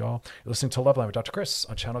go anywhere, y'all. You're listening to Loveline with Dr. Chris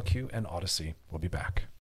on Channel Q and Odyssey. We'll be back.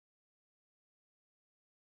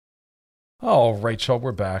 All right, y'all,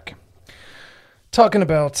 we're back. Talking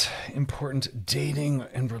about important dating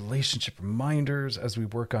and relationship reminders as we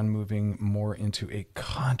work on moving more into a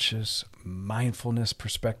conscious mindfulness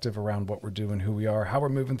perspective around what we're doing, who we are, how we're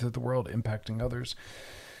moving through the world, impacting others.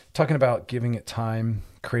 Talking about giving it time,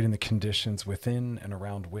 creating the conditions within and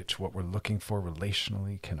around which what we're looking for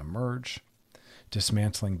relationally can emerge.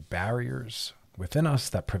 Dismantling barriers within us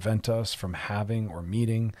that prevent us from having or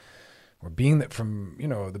meeting or being that from,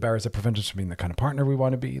 the barriers that prevent us from being the kind of partner we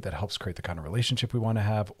want to be, that helps create the kind of relationship we want to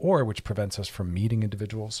have, or which prevents us from meeting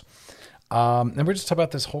individuals. And we're just talking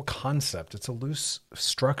about this whole concept. It's a loose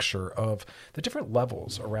structure of the different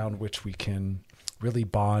levels around which we can really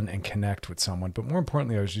bond and connect with someone. But more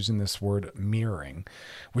importantly, I was using this word mirroring,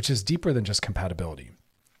 which is deeper than just compatibility.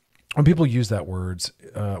 when people use that words,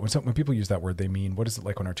 when people use that word, they mean, what is it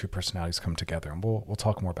like when our two personalities come together? And we'll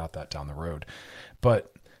talk more about that down the road.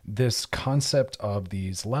 But this concept of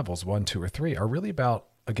these levels, 1, 2, or 3, are really about,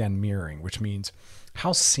 again, mirroring, which means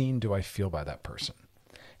how seen do I feel by that person?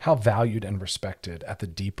 How valued and respected at the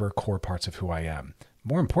deeper core parts of who I am?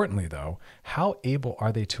 More importantly, though, how able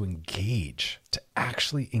are they to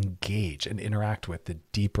actually engage and interact with the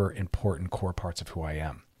deeper, important core parts of who I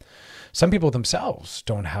am? Some people themselves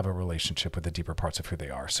don't have a relationship with the deeper parts of who they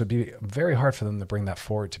are. So it'd be very hard for them to bring that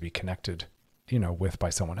forward to be connected, with by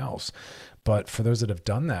someone else. But for those that have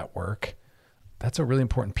done that work, that's a really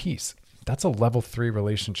important piece. That's a level 3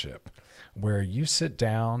 relationship where you sit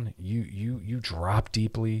down, you drop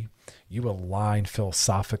deeply, you align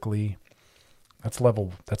philosophically. That's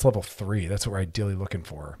level 3. That's what we're ideally looking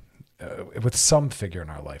for with some figure in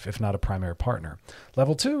our life, if not a primary partner.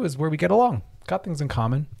 Level 2 is where we get along, got things in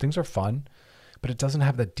common, things are fun, but it doesn't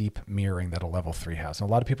have that deep mirroring that a level 3 has. And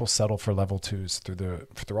a lot of people settle for level 2s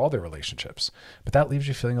through all their relationships, but that leaves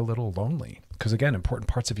you feeling a little lonely because, again, important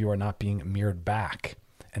parts of you are not being mirrored back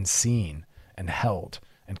and seen and held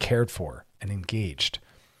and cared for and engaged.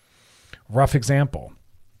 Rough example.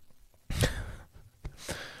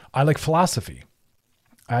 I like philosophy.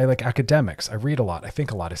 I like academics. I read a lot. I think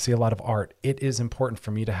a lot. I see a lot of art. It is important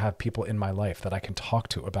for me to have people in my life that I can talk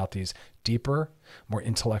to about these deeper, more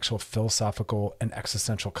intellectual, philosophical, and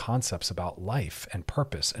existential concepts about life and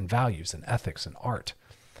purpose and values and ethics and art.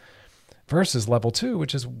 Versus level 2,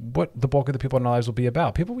 which is what the bulk of the people in our lives will be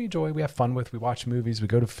about. People we enjoy, we have fun with, we watch movies, we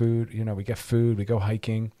go to food, we get food, we go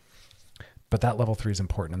hiking. But that level 3 is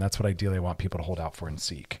important, and that's what ideally I want people to hold out for and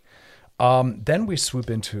seek. Then we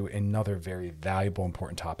swoop into another very valuable,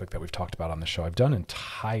 important topic that we've talked about on the show. I've done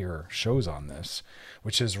entire shows on this,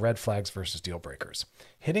 which is red flags versus deal breakers.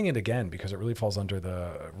 Hitting it again because it really falls under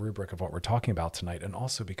the rubric of what we're talking about tonight, and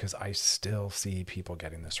also because I still see people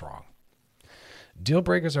getting this wrong. Deal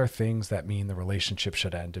breakers are things that mean the relationship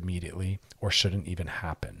should end immediately or shouldn't even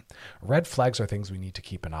happen. Red flags are things we need to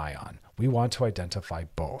keep an eye on. We want to identify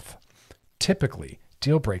both. Typically,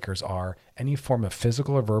 deal breakers are any form of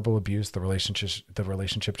physical or verbal abuse, the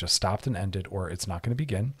relationship just stopped and ended, or it's not going to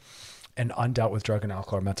begin. And undealt with drug and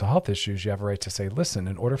alcohol or mental health issues, you have a right to say, listen,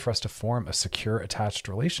 in order for us to form a secure, attached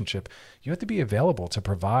relationship, you have to be available to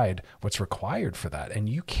provide what's required for that. And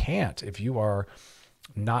you can't, if you are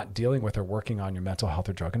not dealing with or working on your mental health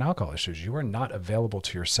or drug and alcohol issues, you are not available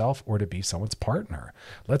to yourself or to be someone's partner.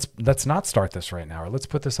 Let's not start this right now, or let's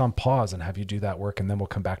put this on pause and have you do that work, and then we'll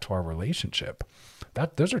come back to our relationship.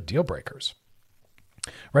 Those are deal breakers.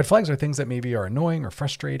 Red flags are things that maybe are annoying or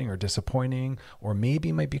frustrating or disappointing, or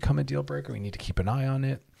maybe might become a deal breaker. We need to keep an eye on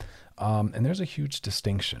it. And there's a huge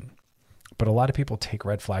distinction. But a lot of people take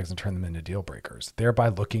red flags and turn them into deal breakers, thereby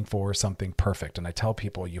looking for something perfect. And I tell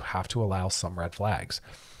people you have to allow some red flags.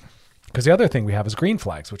 Because the other thing we have is green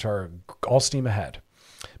flags, which are all steam ahead.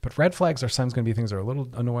 But red flags are sometimes going to be things that are a little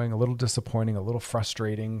annoying, a little disappointing, a little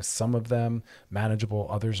frustrating. Some of them manageable,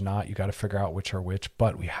 others not. You got to figure out which are which.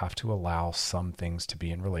 But we have to allow some things to be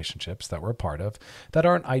in relationships that we're a part of that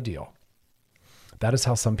aren't ideal. That is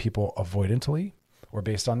how some people avoidantly or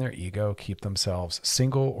based on their ego keep themselves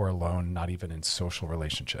single or alone, not even in social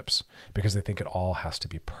relationships, because they think it all has to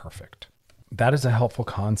be perfect. That is a helpful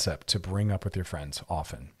concept to bring up with your friends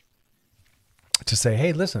often. To say,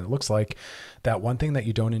 hey, listen, it looks like that one thing that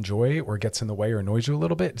you don't enjoy or gets in the way or annoys you a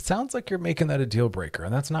little bit, it sounds like you're making that a deal breaker.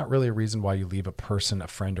 And that's not really a reason why you leave a person, a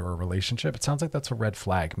friend, or a relationship. It sounds like that's a red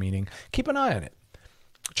flag, meaning keep an eye on it.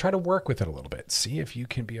 Try to work with it a little bit. See if you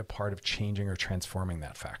can be a part of changing or transforming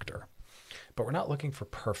that factor. But we're not looking for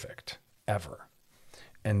perfect ever.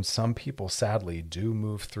 And some people sadly do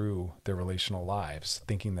move through their relational lives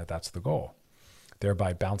thinking that that's the goal,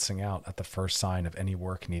 thereby bouncing out at the first sign of any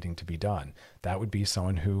work needing to be done. That would be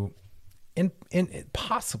someone who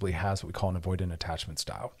possibly has what we call an avoidant attachment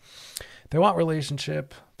style. They want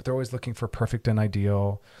relationship, but they're always looking for perfect and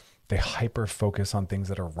ideal. They hyper focus on things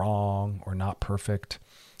that are wrong or not perfect.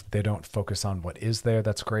 They don't focus on what is there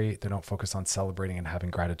that's great. They don't focus on celebrating and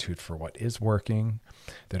having gratitude for what is working.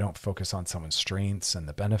 They don't focus on someone's strengths and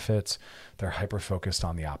the benefits. They're hyper-focused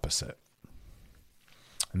on the opposite.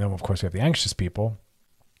 And then, of course, we have the anxious people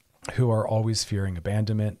who are always fearing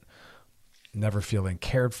abandonment, never feeling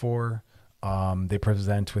cared for. They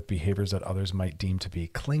present with behaviors that others might deem to be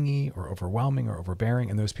clingy or overwhelming or overbearing.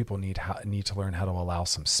 And those people need to learn how to allow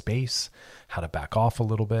some space, how to back off a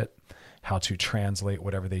little bit, how to translate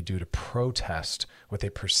whatever they do to protest what they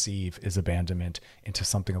perceive is abandonment into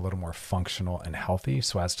something a little more functional and healthy,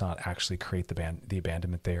 so as to not actually create the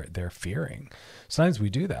abandonment they're fearing. Sometimes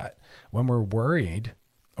we do that. When we're worried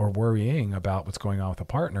or worrying about what's going on with a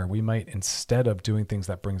partner, we might, instead of doing things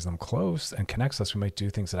that brings them close and connects us, we might do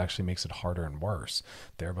things that actually makes it harder and worse,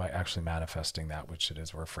 thereby actually manifesting that which it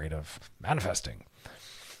is we're afraid of manifesting.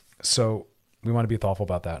 So we want to be thoughtful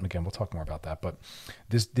about that. And again, we'll talk more about that, but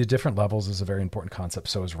the different levels is a very important concept.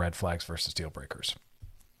 So is red flags versus deal breakers.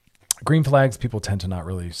 Green flags, people tend to not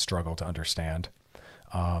really struggle to understand.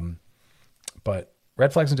 But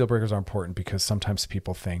red flags and deal breakers are important because sometimes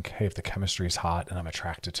people think, hey, if the chemistry is hot and I'm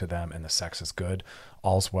attracted to them and the sex is good,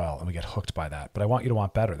 all's well. And we get hooked by that. But I want you to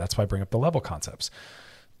want better. That's why I bring up the level concepts.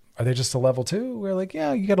 Are they just a level 2? We're like,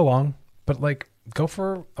 yeah, you get along. But like, go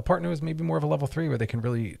for a partner who's maybe more of a level 3 where they can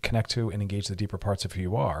really connect to and engage the deeper parts of who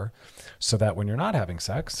you are, so that when you're not having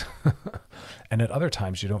sex and at other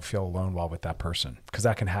times you don't feel alone while with that person, because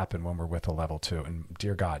that can happen when we're with a level 2. And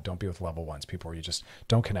dear God, don't be with level 1s, people where you just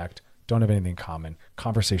don't connect, don't have anything in common.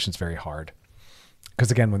 Conversation's very hard. Because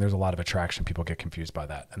again, when there's a lot of attraction, people get confused by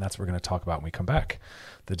that. And that's what we're going to talk about when we come back,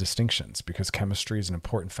 the distinctions, because chemistry is an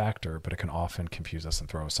important factor, but it can often confuse us and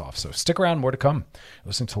throw us off. So stick around, more to come.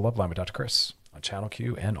 Listen to Loveline with Dr. Chris on Channel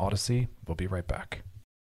Q and Odyssey. We'll be right back.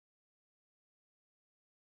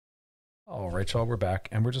 All right, y'all, we're back,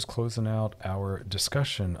 and we're just closing out our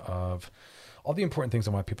discussion of all the important things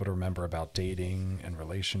I want people to remember about dating and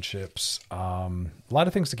relationships. A lot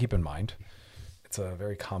of things to keep in mind. It's a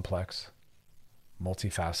very complex,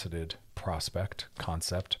 multifaceted prospect,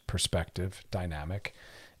 concept, perspective, dynamic,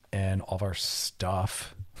 and all of our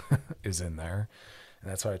stuff is in there.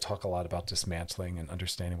 And that's why I talk a lot about dismantling and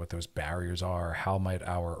understanding what those barriers are. How might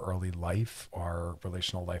our early life, our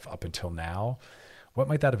relational life up until now, what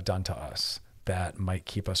might that have done to us that might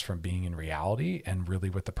keep us from being in reality and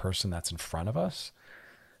really with the person that's in front of us,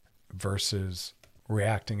 versus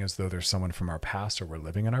reacting as though there's someone from our past or we're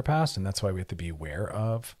living in our past. And that's why we have to be aware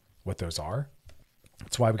of what those are.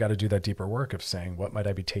 That's why we got to do that deeper work of saying, what might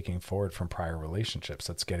I be taking forward from prior relationships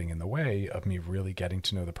that's getting in the way of me really getting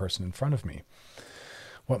to know the person in front of me?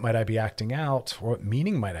 What might I be acting out? Or what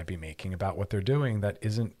meaning might I be making about what they're doing that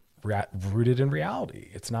isn't rooted in reality?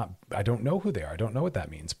 It's not, I don't know who they are. I don't know what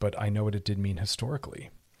that means, but I know what it did mean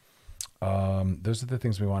historically. Those are the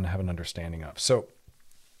things we want to have an understanding of. So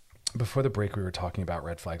before the break, we were talking about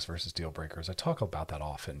red flags versus deal breakers. I talk about that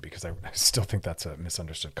often because I still think that's a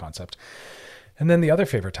misunderstood concept. And then the other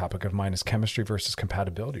favorite topic of mine is chemistry versus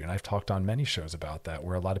compatibility. And I've talked on many shows about that,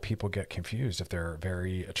 where a lot of people get confused. If they're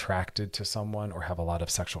very attracted to someone or have a lot of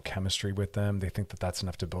sexual chemistry with them, they think that that's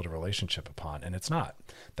enough to build a relationship upon. And it's not.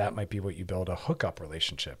 That might be what you build a hookup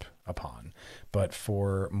relationship upon. But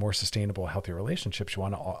for more sustainable, healthy relationships, you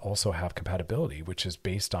want to also have compatibility, which is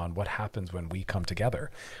based on what happens when we come together.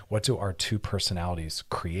 What do our two personalities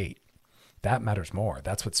create? That matters more.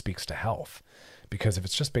 That's what speaks to health. Because if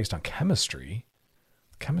it's just based on chemistry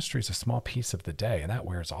is a small piece of the day, and that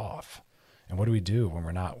wears off. And what do we do when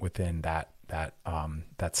we're not within that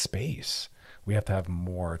space? We have to have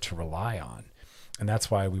more to rely on. And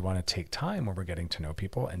that's why we want to take time when we're getting to know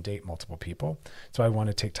people and date multiple people. So I want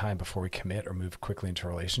to take time before we commit or move quickly into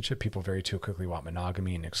a relationship. People very too quickly want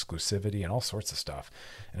monogamy and exclusivity and all sorts of stuff.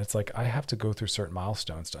 And it's like, I have to go through certain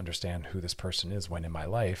milestones to understand who this person is when in my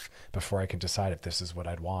life before I can decide if this is what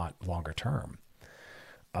I'd want longer term.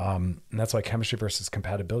 And that's why chemistry versus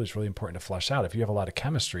compatibility is really important to flesh out. If you have a lot of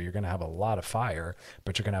chemistry, you're going to have a lot of fire,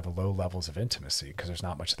 but you're going to have low levels of intimacy because there's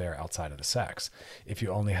not much there outside of the sex. If you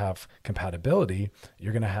only have compatibility,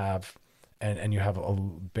 you're going to have, and you have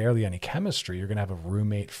barely any chemistry, you're going to have a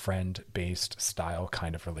roommate, friend-based style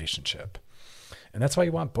kind of relationship. And that's why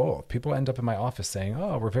you want both. People end up in my office saying,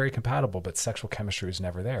 oh, we're very compatible, but sexual chemistry was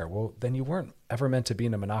never there. Well, then you weren't ever meant to be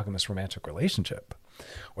in a monogamous romantic relationship.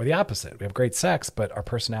 Or the opposite. We have great sex, but our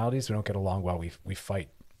personalities, we don't get along well. We fight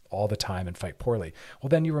all the time and fight poorly. Well,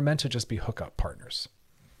 then you were meant to just be hookup partners.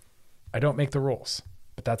 I don't make the rules,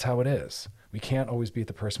 but that's how it is. We can't always be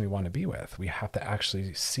the person we want to be with. We have to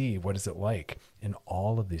actually see what is it like in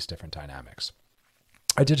all of these different dynamics.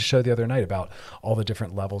 I did a show the other night about all the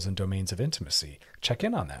different levels and domains of intimacy. Check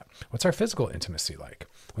in on that. What's our physical intimacy like?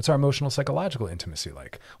 What's our emotional, psychological intimacy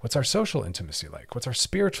like? What's our social intimacy like? What's our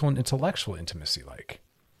spiritual and intellectual intimacy like?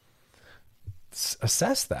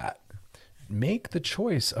 Assess that. Make the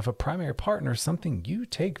choice of a primary partner something you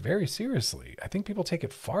take very seriously. I think people take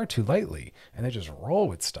it far too lightly and they just roll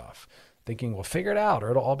with stuff, thinking we'll figure it out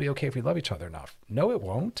or it'll all be okay if we love each other enough. No, it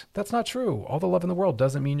won't. That's not true. All the love in the world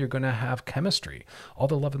doesn't mean you're going to have chemistry. All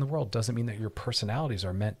the love in the world doesn't mean that your personalities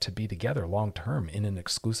are meant to be together long term in an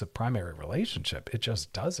exclusive primary relationship. It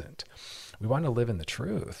just doesn't. We want to live in the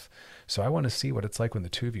truth. So I want to see what it's like when the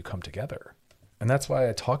two of you come together. And that's why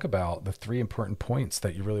I talk about the 3 important points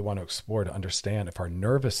that you really want to explore to understand if our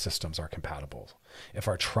nervous systems are compatible, if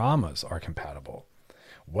our traumas are compatible.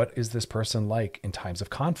 What is this person like in times of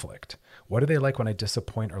conflict? What are they like when I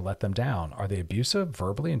disappoint or let them down? Are they abusive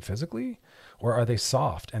verbally and physically? Or are they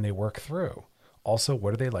soft and they work through? Also,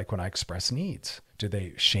 what are they like when I express needs? Do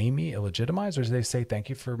they shame me, illegitimize, or do they say, thank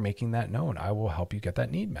you for making that known? I will help you get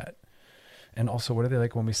that need met. And also, what are they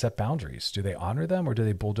like when we set boundaries? Do they honor them or do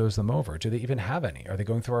they bulldoze them over? Do they even have any? Are they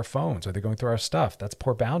going through our phones? Are they going through our stuff? That's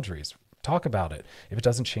poor boundaries. Talk about it. If it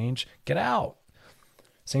doesn't change, get out.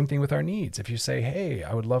 Same thing with our needs. If you say, hey,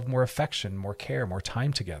 I would love more affection, more care, more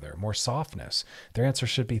time together, more softness, their answer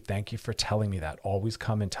should be, thank you for telling me that. Always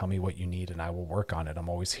come and tell me what you need and I will work on it. I'm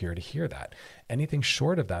always here to hear that. Anything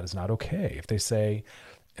short of that is not okay. If they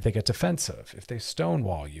get defensive, if they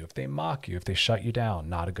stonewall you, if they mock you, if they shut you down,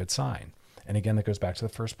 not a good sign. And again, that goes back to the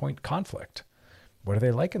first point, conflict. What are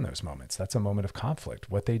they like in those moments? That's a moment of conflict.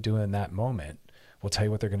 What they do in that moment will tell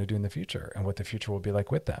you what they're going to do in the future and what the future will be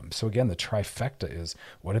like with them. So again, the trifecta is,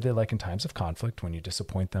 what are they like in times of conflict when you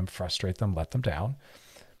disappoint them, frustrate them, let them down?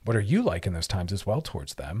 What are you like in those times as well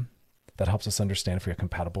towards them? That helps us understand if we have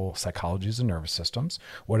compatible psychologies and nervous systems.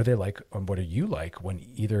 What are they like, and what are you like when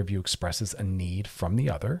either of you expresses a need from the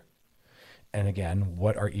other? And again,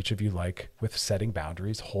 what are each of you like with setting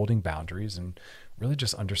boundaries, holding boundaries, and really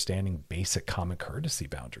just understanding basic common courtesy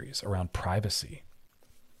boundaries around privacy?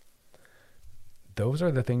 Those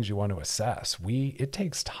are the things you want to assess. It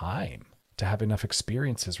takes time to have enough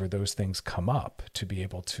experiences where those things come up to be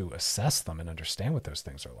able to assess them and understand what those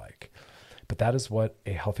things are like. But that is what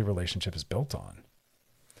a healthy relationship is built on.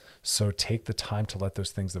 So take the time to let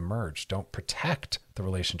those things emerge. Don't protect the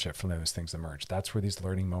relationship from those things emerge. That's where these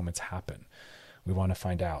learning moments happen. We want to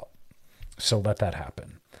find out. So let that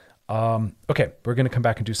happen. Okay, we're going to come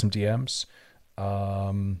back and do some DMs.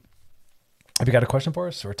 Have you got a question for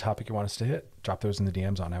us or a topic you want us to hit? Drop those in the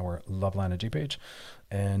DMs on our Loveline IG page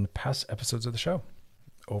and past episodes of the show.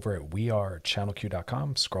 Over at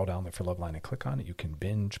wearechannelq.com, scroll down there for Loveline and click on it. You can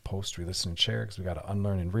binge, post, re-listen, and share because we got to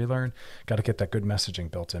unlearn and relearn. Got to get that good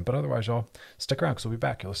messaging built in. But otherwise, y'all, stick around because we'll be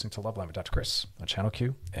back. You're listening to Loveline with Dr. Chris on Channel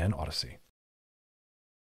Q and Odyssey.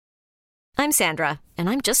 I'm Sandra, and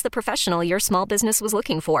I'm just the professional your small business was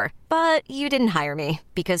looking for. But you didn't hire me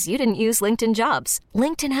because you didn't use LinkedIn Jobs.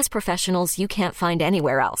 LinkedIn has professionals you can't find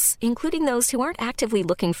anywhere else, including those who aren't actively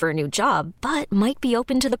looking for a new job, but might be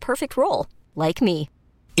open to the perfect role, like me.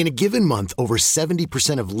 In a given month, over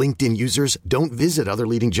 70% of LinkedIn users don't visit other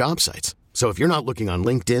leading job sites. So if you're not looking on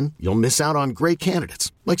LinkedIn, you'll miss out on great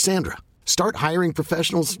candidates like Sandra. Start hiring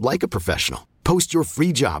professionals like a professional. Post your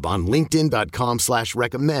free job on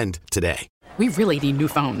linkedin.com/recommend today. We really need new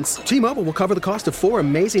phones. T-Mobile will cover the cost of 4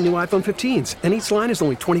 amazing new iPhone 15s, and each line is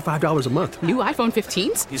only $25 a month. New iPhone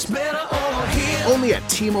 15s? It's better over here. Only at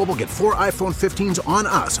T-Mobile, get 4 iPhone 15s on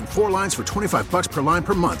us and 4 lines for $25 per line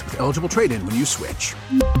per month with eligible trade-in when you switch.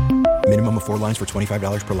 Minimum of 4 lines for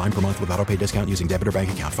 $25 per line per month with autopay discount using debit or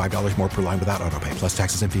bank account. $5 more per line without autopay, plus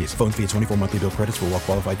taxes and fees. Phone fee at 24 monthly bill credits for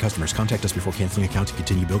well-qualified customers. Contact us before canceling account to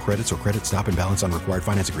continue bill credits or credit stop and balance on required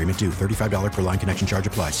finance agreement due. $35 per line connection charge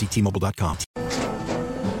applies. See T-Mobile.com.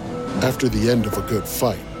 After the end of a good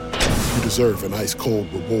fight, you deserve an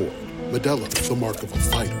ice-cold reward. Modelo, the mark of a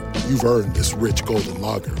fighter. You've earned this rich golden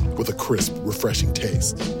lager with a crisp, refreshing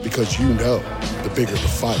taste. Because you know, the bigger the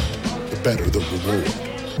fight, the better the reward.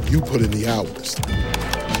 You put in the hours,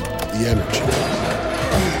 the energy,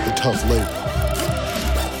 the tough labor.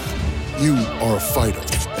 You are a fighter,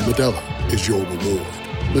 and Modelo is your reward.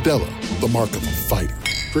 Modelo, the mark of a fighter.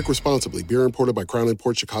 Drink responsibly. Beer imported by Crown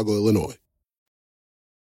Imports, Chicago, Illinois.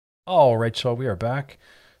 All right, y'all, we are back.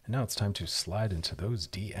 And now it's time to slide into those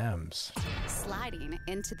DMs. Sliding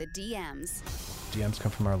into the DMs. DMs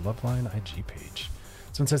come from our Loveline IG page.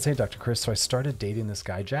 Someone says, hey, Dr. Chris, so I started dating this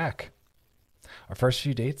guy, Jack. Our first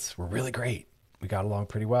few dates were really great. We got along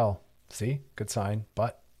pretty well. See, good sign,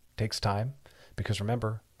 but it takes time because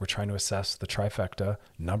remember, we're trying to assess the trifecta.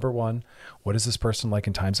 Number one, what is this person like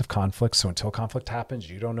in times of conflict? So until conflict happens,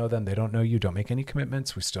 you don't know them, they don't know you, don't make any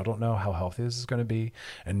commitments. We still don't know how healthy this is going to be.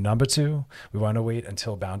 And number two, we want to wait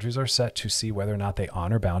until boundaries are set to see whether or not they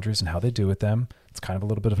honor boundaries and how they do with them. It's kind of a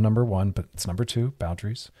little bit of number one, but it's number two,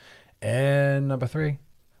 boundaries. And number three,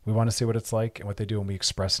 we want to see what it's like and what they do when we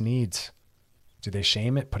express needs. Do they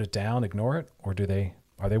shame it, put it down, ignore it, or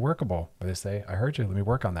are they workable? Or they say, I heard you, let me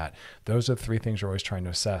work on that. Those are the three things you're always trying to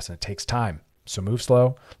assess, and it takes time. So move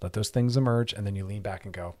slow, let those things emerge, and then you lean back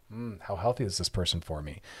and go, how healthy is this person for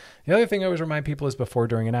me? The other thing I always remind people is before,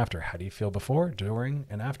 during, and after. How do you feel before, during,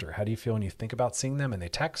 and after? How do you feel when you think about seeing them and they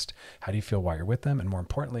text? How do you feel while you're with them? And more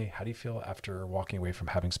importantly, how do you feel after walking away from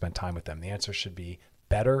having spent time with them? The answer should be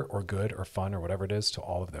better or good or fun or whatever it is to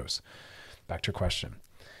all of those. Back to your question.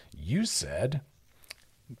 You said,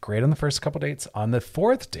 great on the first couple dates. On the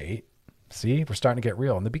fourth date, see, we're starting to get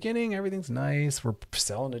real. In the beginning, everything's nice. We're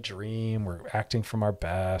selling a dream. We're acting from our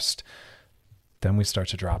best. Then we start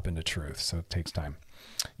to drop into truth. So it takes time.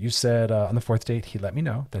 You said on the fourth date, he let me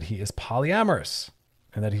know that he is polyamorous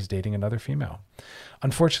and that he's dating another female.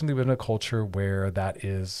 Unfortunately, we're in a culture where that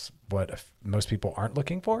is what most people aren't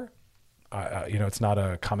looking for. It's not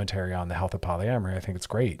a commentary on the health of polyamory. I think it's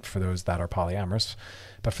great for those that are polyamorous.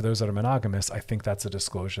 But for those that are monogamous, I think that's a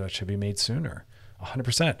disclosure that should be made sooner.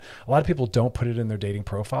 100%. A lot of people don't put it in their dating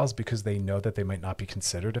profiles because they know that they might not be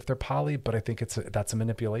considered if they're poly, but I think that's a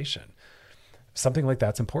manipulation. Something like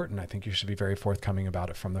that's important. I think you should be very forthcoming about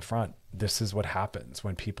it from the front. This is what happens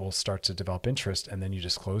when people start to develop interest and then you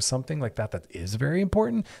disclose something like that is very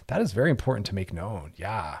important. That is very important to make known.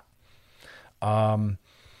 Yeah.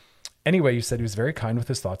 Anyway, you said he was very kind with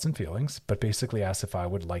his thoughts and feelings, but basically asked if I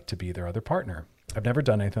would like to be their other partner. I've never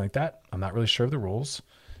done anything like that. I'm not really sure of the rules.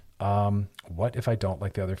 What if I don't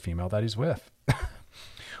like the other female that he's with?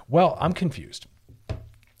 Well, I'm confused.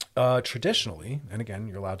 Traditionally, and again,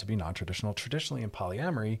 you're allowed to be non-traditional. Traditionally in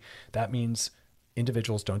polyamory, that means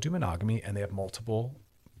individuals don't do monogamy and they have multiple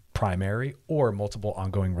primary or multiple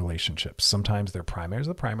ongoing relationships. Sometimes their primary is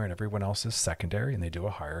the primary and everyone else is secondary and they do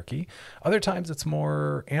a hierarchy. Other times it's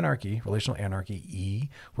more anarchy, relational anarchy,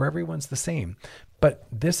 where everyone's the same. But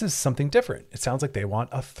this is something different. It sounds like they want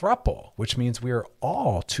a throuple, which means we are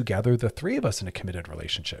all together, the three of us in a committed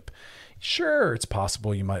relationship. Sure, it's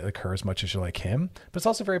possible you might like her as much as you like him, but it's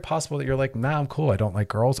also very possible that you're like, nah, I'm cool. I don't like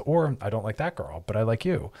girls, or I don't like that girl, but I like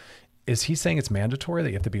you. Is he saying it's mandatory that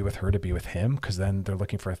you have to be with her to be with him? Because then they're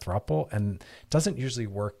looking for a throuple, and it doesn't usually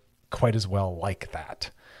work quite as well like that.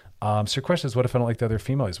 So your question is, what if I don't like the other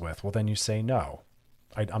female he's with? Well, then you say, no,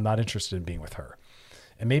 I'm not interested in being with her.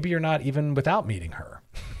 And maybe you're not even without meeting her.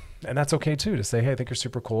 And that's okay too, to say, hey, I think you're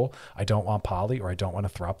super cool. I don't want poly, or I don't want a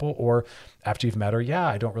throuple. Or after you've met her, yeah,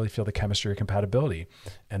 I don't really feel the chemistry or compatibility.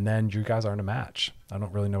 And then you guys aren't a match. I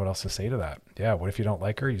don't really know what else to say to that. Yeah, what if you don't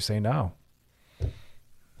like her? You say no.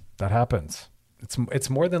 That happens. It's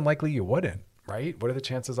more than likely you wouldn't, right? What are the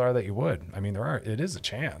chances are that you would? I mean, it is a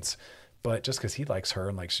chance, but just because he likes her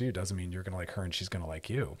and likes you doesn't mean you're going to like her and she's going to like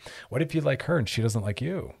you. What if you like her and she doesn't like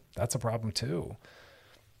you? That's a problem too.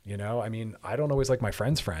 I mean, I don't always like my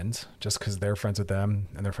friends' friends. Just because they're friends with them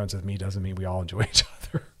and they're friends with me doesn't mean we all enjoy each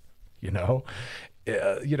other.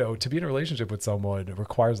 To be in a relationship with someone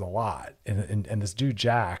requires a lot. And this dude,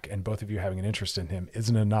 Jack, and both of you having an interest in him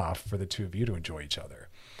isn't enough for the two of you to enjoy each other.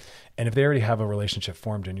 And if they already have a relationship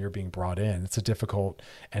formed and you're being brought in, it's a difficult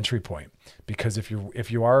entry point, because if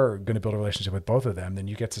you are going to build a relationship with both of them, then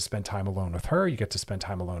you get to spend time alone with her. You get to spend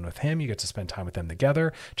time alone with him. You get to spend time with them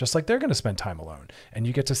together, just like they're going to spend time alone. And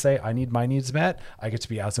you get to say, I need my needs met. I get to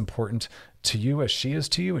be as important to you as she is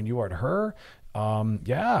to you and you are to her.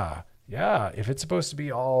 Yeah. If it's supposed to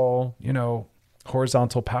be all,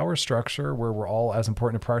 horizontal power structure where we're all as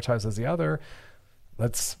important to prioritize as the other,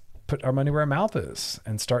 let's put our money where our mouth is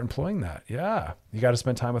and start employing that. Yeah. You got to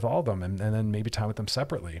spend time with all of them and then maybe time with them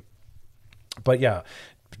separately. But yeah,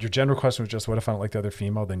 your general question was just, what if I don't like the other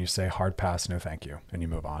female? Then you say hard pass, no thank you, and you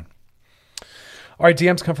move on. All right,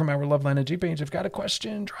 DMs come from our Loveline and G page. If you've got a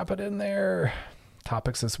question, drop it in there.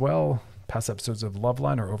 Topics as well. Past episodes of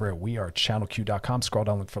Loveline are over at wearechannelq.com. Scroll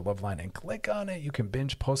down, look for Loveline, and click on it. You can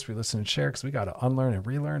binge, post, re-listen, and share, because we got to unlearn and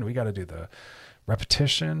relearn. We got to do the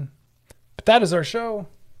repetition. But that is our show.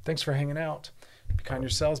 Thanks for hanging out. Be kind to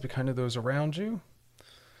yourselves. Be kind to those around you.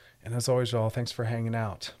 And as always, y'all, thanks for hanging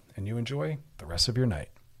out. And you enjoy the rest of your night.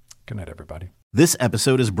 Good night, everybody. This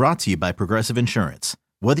episode is brought to you by Progressive Insurance.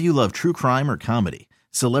 Whether you love true crime or comedy,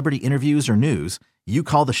 celebrity interviews or news, you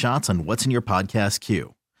call the shots on what's in your podcast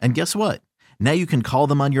queue. And guess what? Now you can call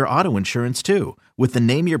them on your auto insurance too, with the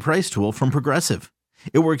Name Your Price tool from Progressive.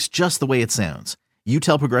 It works just the way it sounds. You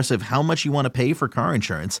tell Progressive how much you want to pay for car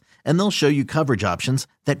insurance, and they'll show you coverage options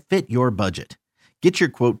that fit your budget. Get your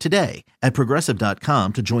quote today at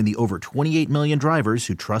Progressive.com to join the over 28 million drivers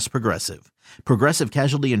who trust Progressive. Progressive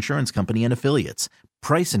Casualty Insurance Company and Affiliates.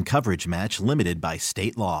 Price and coverage match limited by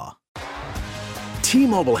state law.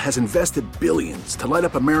 T-Mobile has invested billions to light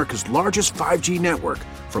up America's largest 5G network,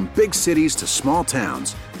 from big cities to small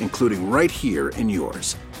towns, including right here in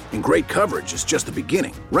yours. And great coverage is just the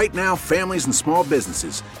beginning. Right now, families and small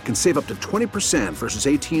businesses can save up to 20% versus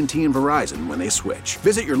AT&T and Verizon when they switch.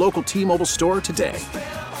 Visit your local T-Mobile store today.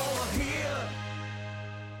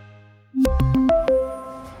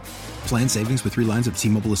 Plan savings with 3 lines of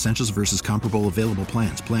T-Mobile Essentials versus comparable available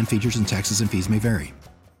plans. Plan features and taxes and fees may vary.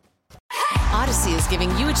 Odyssey is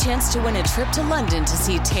giving you a chance to win a trip to London to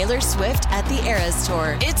see Taylor Swift at the Eras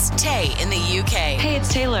Tour. It's Tay in the UK. Hey,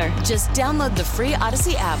 it's Taylor. Just download the free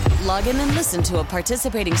Odyssey app, log in and listen to a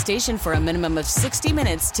participating station for a minimum of 60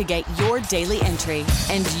 minutes to get your daily entry.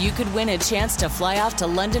 And you could win a chance to fly off to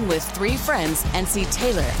London with 3 friends and see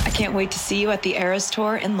Taylor. I can't wait to see you at the Eras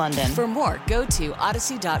Tour in London. For more, go to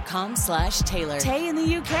odyssey.com/Taylor. Tay in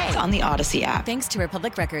the UK. It's on the Odyssey app. Thanks to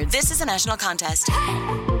Republic Records. This is a national contest.